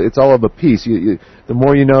connected. It's all of a piece. The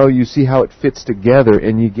more you know, you see how it fits together,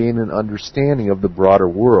 and you gain an understanding of the broader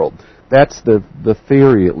world. That's the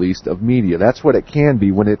theory, at least, of media. That's what it can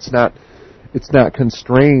be when it's not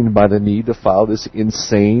constrained by the need to follow this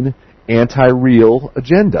insane, anti-real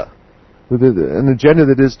agenda. An agenda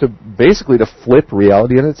that is basically to flip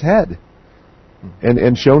reality on its head.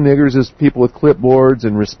 And show niggers as people with clipboards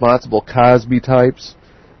and responsible Cosby types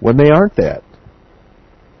when they aren't that.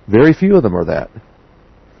 Very few of them are that.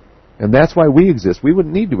 And that's why we exist. We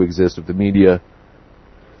wouldn't need to exist if the media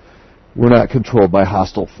were not controlled by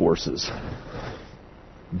hostile forces.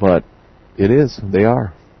 But it is. They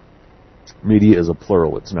are. Media is a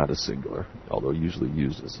plural. It's not a singular, although usually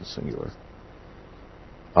used as a singular.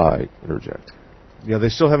 I interject. Yeah, they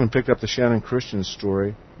still haven't picked up the Shannon Christian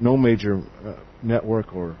story. No major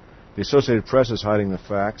network or the Associated Press is hiding the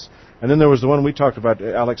facts. And then there was the one we talked about,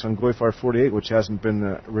 Alex, on Goifar 48, which hasn't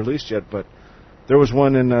been released yet, but there was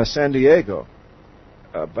one in San Diego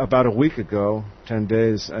about a week ago, 10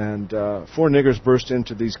 days, and 4 niggers burst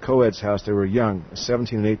into these co-eds' house. They were young,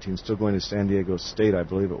 17 and 18, still going to San Diego State, I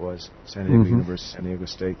believe it was, San Diego University, San Diego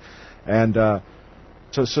State. And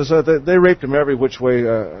so they raped him every which way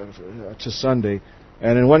to Sunday.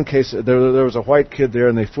 And in one case, there was a white kid there,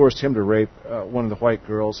 and they forced him to rape one of the white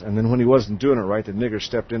girls. And then when he wasn't doing it right, the nigger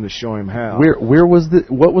stepped in to show him how. What was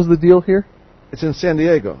the deal here? It's in San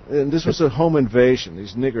Diego. And this was a home invasion.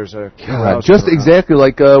 These niggers are... God, just exactly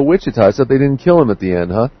like Wichita, except they didn't kill him at the end,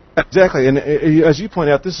 huh? Exactly. And as you point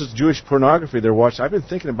out, this is Jewish pornography they're watching. I've been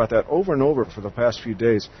thinking about that over and over for the past few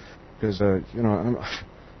days. Because, there's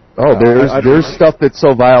stuff that's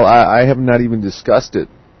so vile, I have not even discussed it.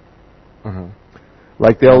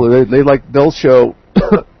 Like they'll show.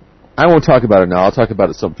 I won't talk about it now. I'll talk about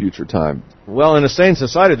it some future time. Well, in a sane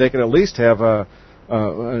society, they could at least have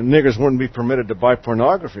niggers wouldn't be permitted to buy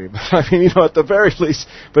pornography. I mean, at the very least.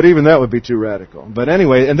 But even that would be too radical. But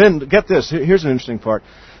anyway, and then get this. Here's an interesting part.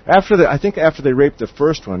 After they raped the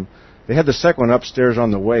first one, they had the second one upstairs on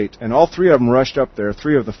the wait, and all 3 of them rushed up there,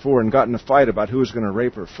 3 of the 4, and got in a fight about who was going to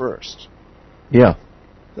rape her first. Yeah.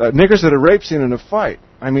 Niggers at a rape scene in a fight.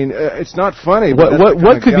 I mean, it's not funny. But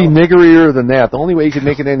what could be niggerier than that? The only way you could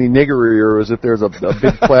make it any niggerier is if there's a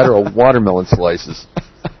big platter of watermelon slices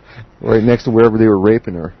right next to wherever they were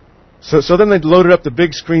raping her. So then they loaded up the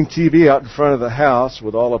big screen TV out in front of the house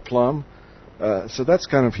with all aplomb. So that's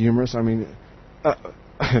kind of humorous. I mean,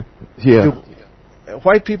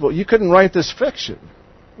 white people, you couldn't write this fiction,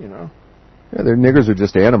 Yeah, their niggers are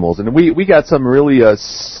just animals. And we got some really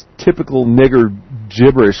typical nigger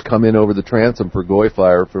gibberish come in over the transom for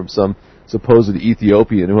Goifire from some supposed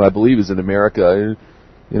Ethiopian who I believe is in America.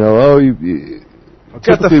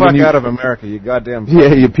 Get the fuck out of America, you goddamn...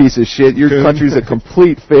 Yeah, you piece of shit. Your country's a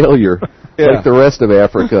complete failure, like the rest of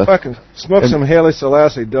Africa. Fucking smoke some Haile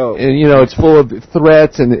Selassie dope. And, it's full of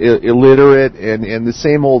threats and illiterate and the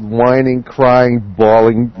same old whining, crying,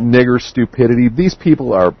 bawling nigger stupidity. These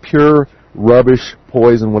people are pure rubbish,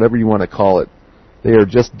 poison, whatever you want to call it. They are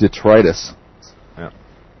just detritus.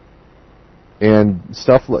 And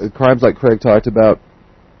crimes like Craig talked about,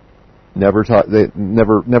 they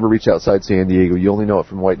never reach outside San Diego. You only know it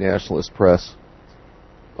from white nationalist press.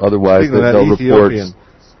 Otherwise, they'll report.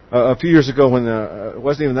 A few years ago, when it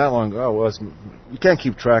wasn't even that long ago, you can't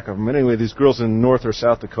keep track of them. Anyway, these girls in North or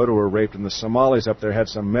South Dakota were raped, and the Somalis up there had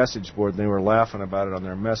some message board, and they were laughing about it on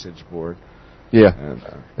their message board. Yeah,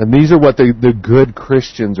 and these are what the good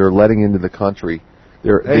Christians are letting into the country. They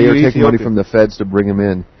are taking money from the feds to bring them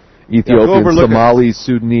in. Ethiopians, Somalis,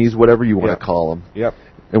 Sudanese, whatever you want to call them. Yep.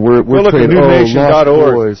 And we're saying,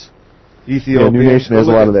 NewNation.org. Ethiopia. Yeah, New Nation has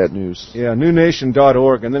a lot of that news. Yeah,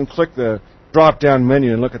 NewNation.org, and then click the drop-down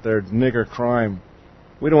menu and look at their nigger crime.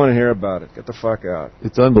 We don't want to hear about it. Get the fuck out.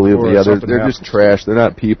 It's unbelievable. Yeah, they're just trash. They're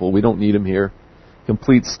not people. We don't need them here.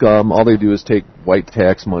 Complete scum. All they do is take white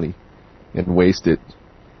tax money and waste it.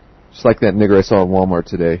 Just like that nigger I saw in Walmart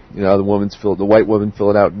today. You know, the white woman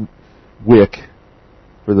filling out WIC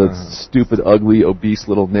for the stupid, ugly, obese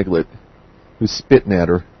little niglet who's spitting at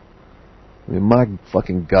her. I mean, my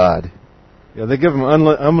fucking God. Yeah, they give them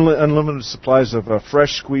unlimited supplies of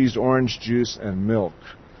fresh squeezed orange juice and milk.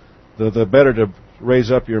 The better to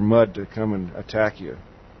raise up your mud to come and attack you.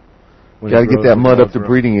 Got to get that mud up to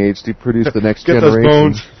breeding age to produce the next get generation. Those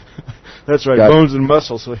bones. That's right, bones and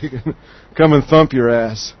muscle, so he can come and thump your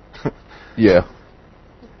ass. Yeah.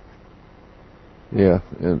 Yeah,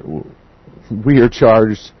 and we are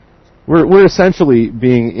charged. We're essentially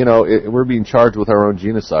being, we're being charged with our own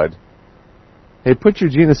genocide. Hey, put your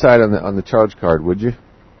genocide on the charge card, would you?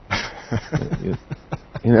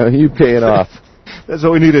 You pay it off. That's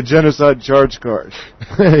what we need, a genocide charge card.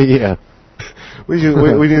 Yeah. We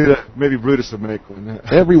need maybe Brutus would make one.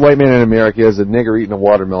 Every white man in America has a nigger eating a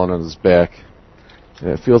watermelon on his back. And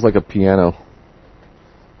it feels like a piano.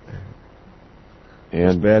 And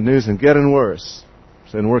it's bad news and getting worse.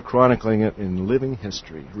 And we're chronicling it in living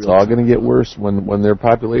history. It's all going to get worse when their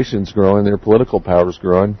population's growing, their political power's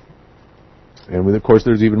growing. And of course,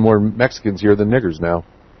 there's even more Mexicans here than niggers now.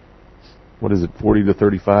 What is it, 40 to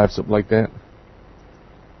 35, something like that?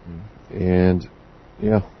 And,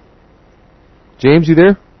 yeah. James, you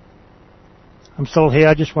there? I'm still here.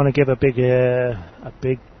 I just want to give a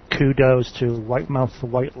big kudos to White Mouth for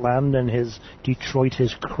White Land and his Detroit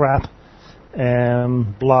is crap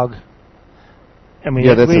blog. I mean,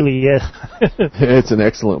 yeah, it really is. It's an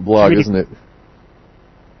excellent blog, really, isn't it?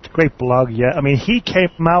 It's a great blog, yeah. I mean, he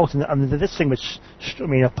came out, and this thing was,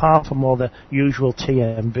 apart from all the usual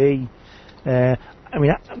TMB,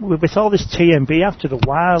 with all this TMB, after a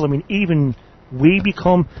while, even we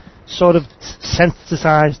become sort of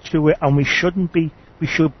sensitized to it, and we shouldn't be. We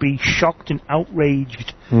should be shocked and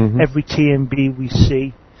outraged every TMB we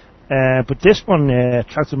see. But this one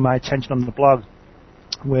attracted my attention on the blog,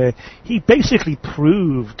 where he basically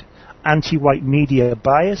proved anti-white media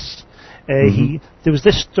bias. There was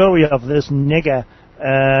this story of this nigger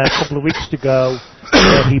a couple of weeks ago.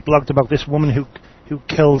 He blogged about this woman who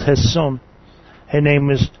killed her son. Her name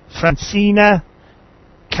was Francina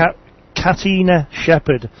Katina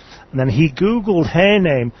Shepherd. And then he Googled her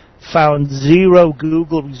name, found 0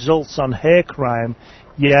 Google results on her crime.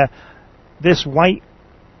 Yeah, this white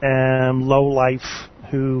lowlife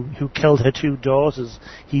who killed her 2 daughters,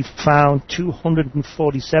 he found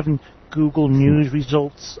 247 Google News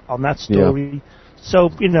results on that story. Yeah. So,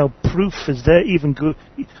 proof is there, even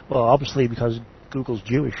well, obviously because Google's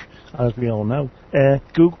Jewish, as we all know.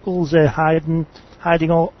 Google's hiding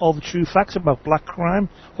all the true facts about black crime,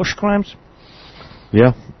 hush crimes.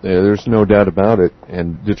 Yeah, there's no doubt about it.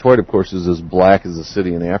 And Detroit, of course, is as black as a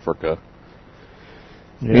city in Africa.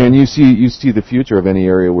 Yeah. And you see the future of any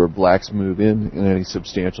area where blacks move in any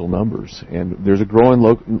substantial numbers. And there's a growing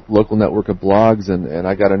local network of blogs, and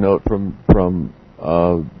I got a note from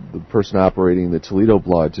the person operating the Toledo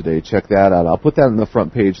blog today. Check that out. I'll put that on the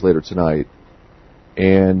front page later tonight.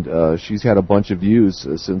 And she's had a bunch of views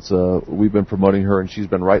since we've been promoting her, and she's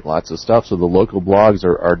been writing lots of stuff. So the local blogs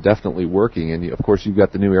are definitely working. And, of course, you've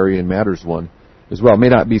got the new Area Matters one as well. It may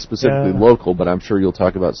not be specifically local, but I'm sure you'll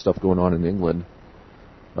talk about stuff going on in England.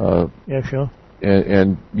 Yeah, sure.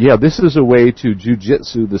 And this is a way to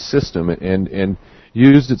jujitsu the system and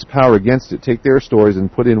use its power against it. Take their stories and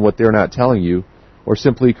put in what they're not telling you, or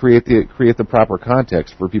simply create the proper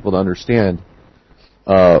context for people to understand.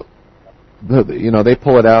 They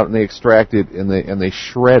pull it out and they extract it and they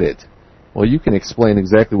shred it. Well, you can explain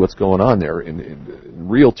exactly what's going on there in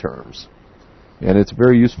real terms, and it's a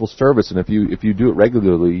very useful service. And if you do it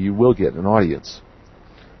regularly, you will get an audience.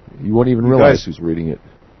 You won't even realize who's reading it.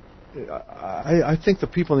 I think the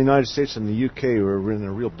people in the United States and the UK are in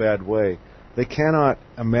a real bad way. They cannot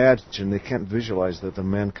imagine, they can't visualize that the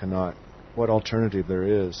men cannot, what alternative there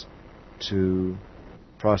is. to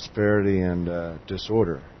prosperity and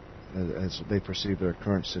disorder as they perceive their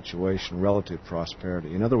current situation, relative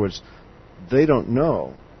prosperity. In other words, they don't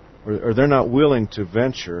know, or they're not willing to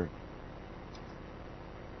venture.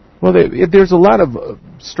 Well, there's a lot of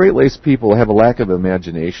straight-laced people have a lack of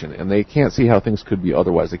imagination, and they can't see how things could be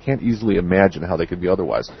otherwise. They can't easily imagine how they could be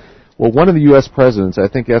otherwise. Well, one of the U.S. presidents, I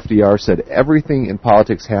think FDR, said everything in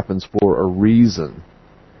politics happens for a reason.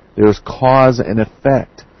 There's cause and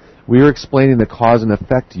effect. We are explaining the cause and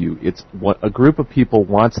effect to you. It's what a group of people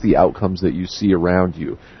wants the outcomes that you see around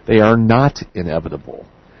you. They are not inevitable.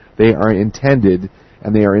 They are intended,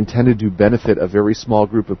 and they are intended to benefit a very small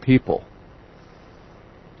group of people.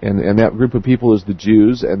 And that group of people is the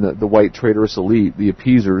Jews and the white traitorous elite, the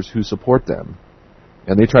appeasers who support them.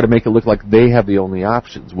 And they try to make it look like they have the only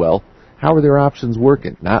options. Well, how are their options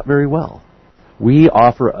working? Not very well. We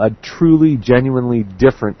offer a truly, genuinely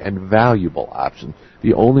different and valuable option.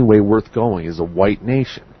 The only way worth going is a white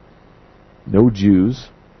nation. No Jews,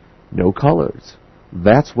 no colors.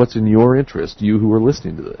 That's what's in your interest, you who are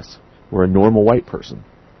listening to this. We're a normal white person.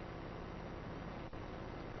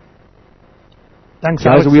 Thanks,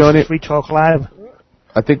 guys. Alex. Are we on it? Free Talk Live.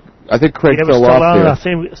 I think Craig fell off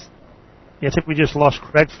there. I think we just lost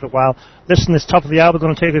Craig for a while. Listen, it's top of the hour. We're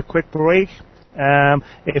going to take a quick break.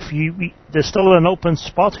 There's still an open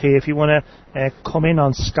spot here. If you want to come in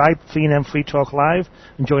on Skype, VNN Free Talk Live,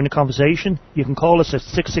 and join the conversation, you can call us at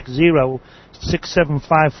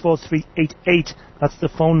 660-675-4388. That's the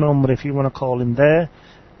phone number if you want to call in there.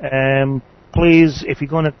 Please, if you're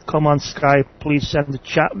going to come on Skype, please send a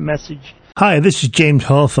chat message. Hi, this is James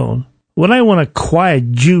Hawthorne. When I want a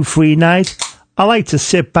quiet, Jew-free night, I like to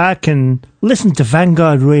sit back and listen to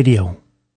Vanguard Radio.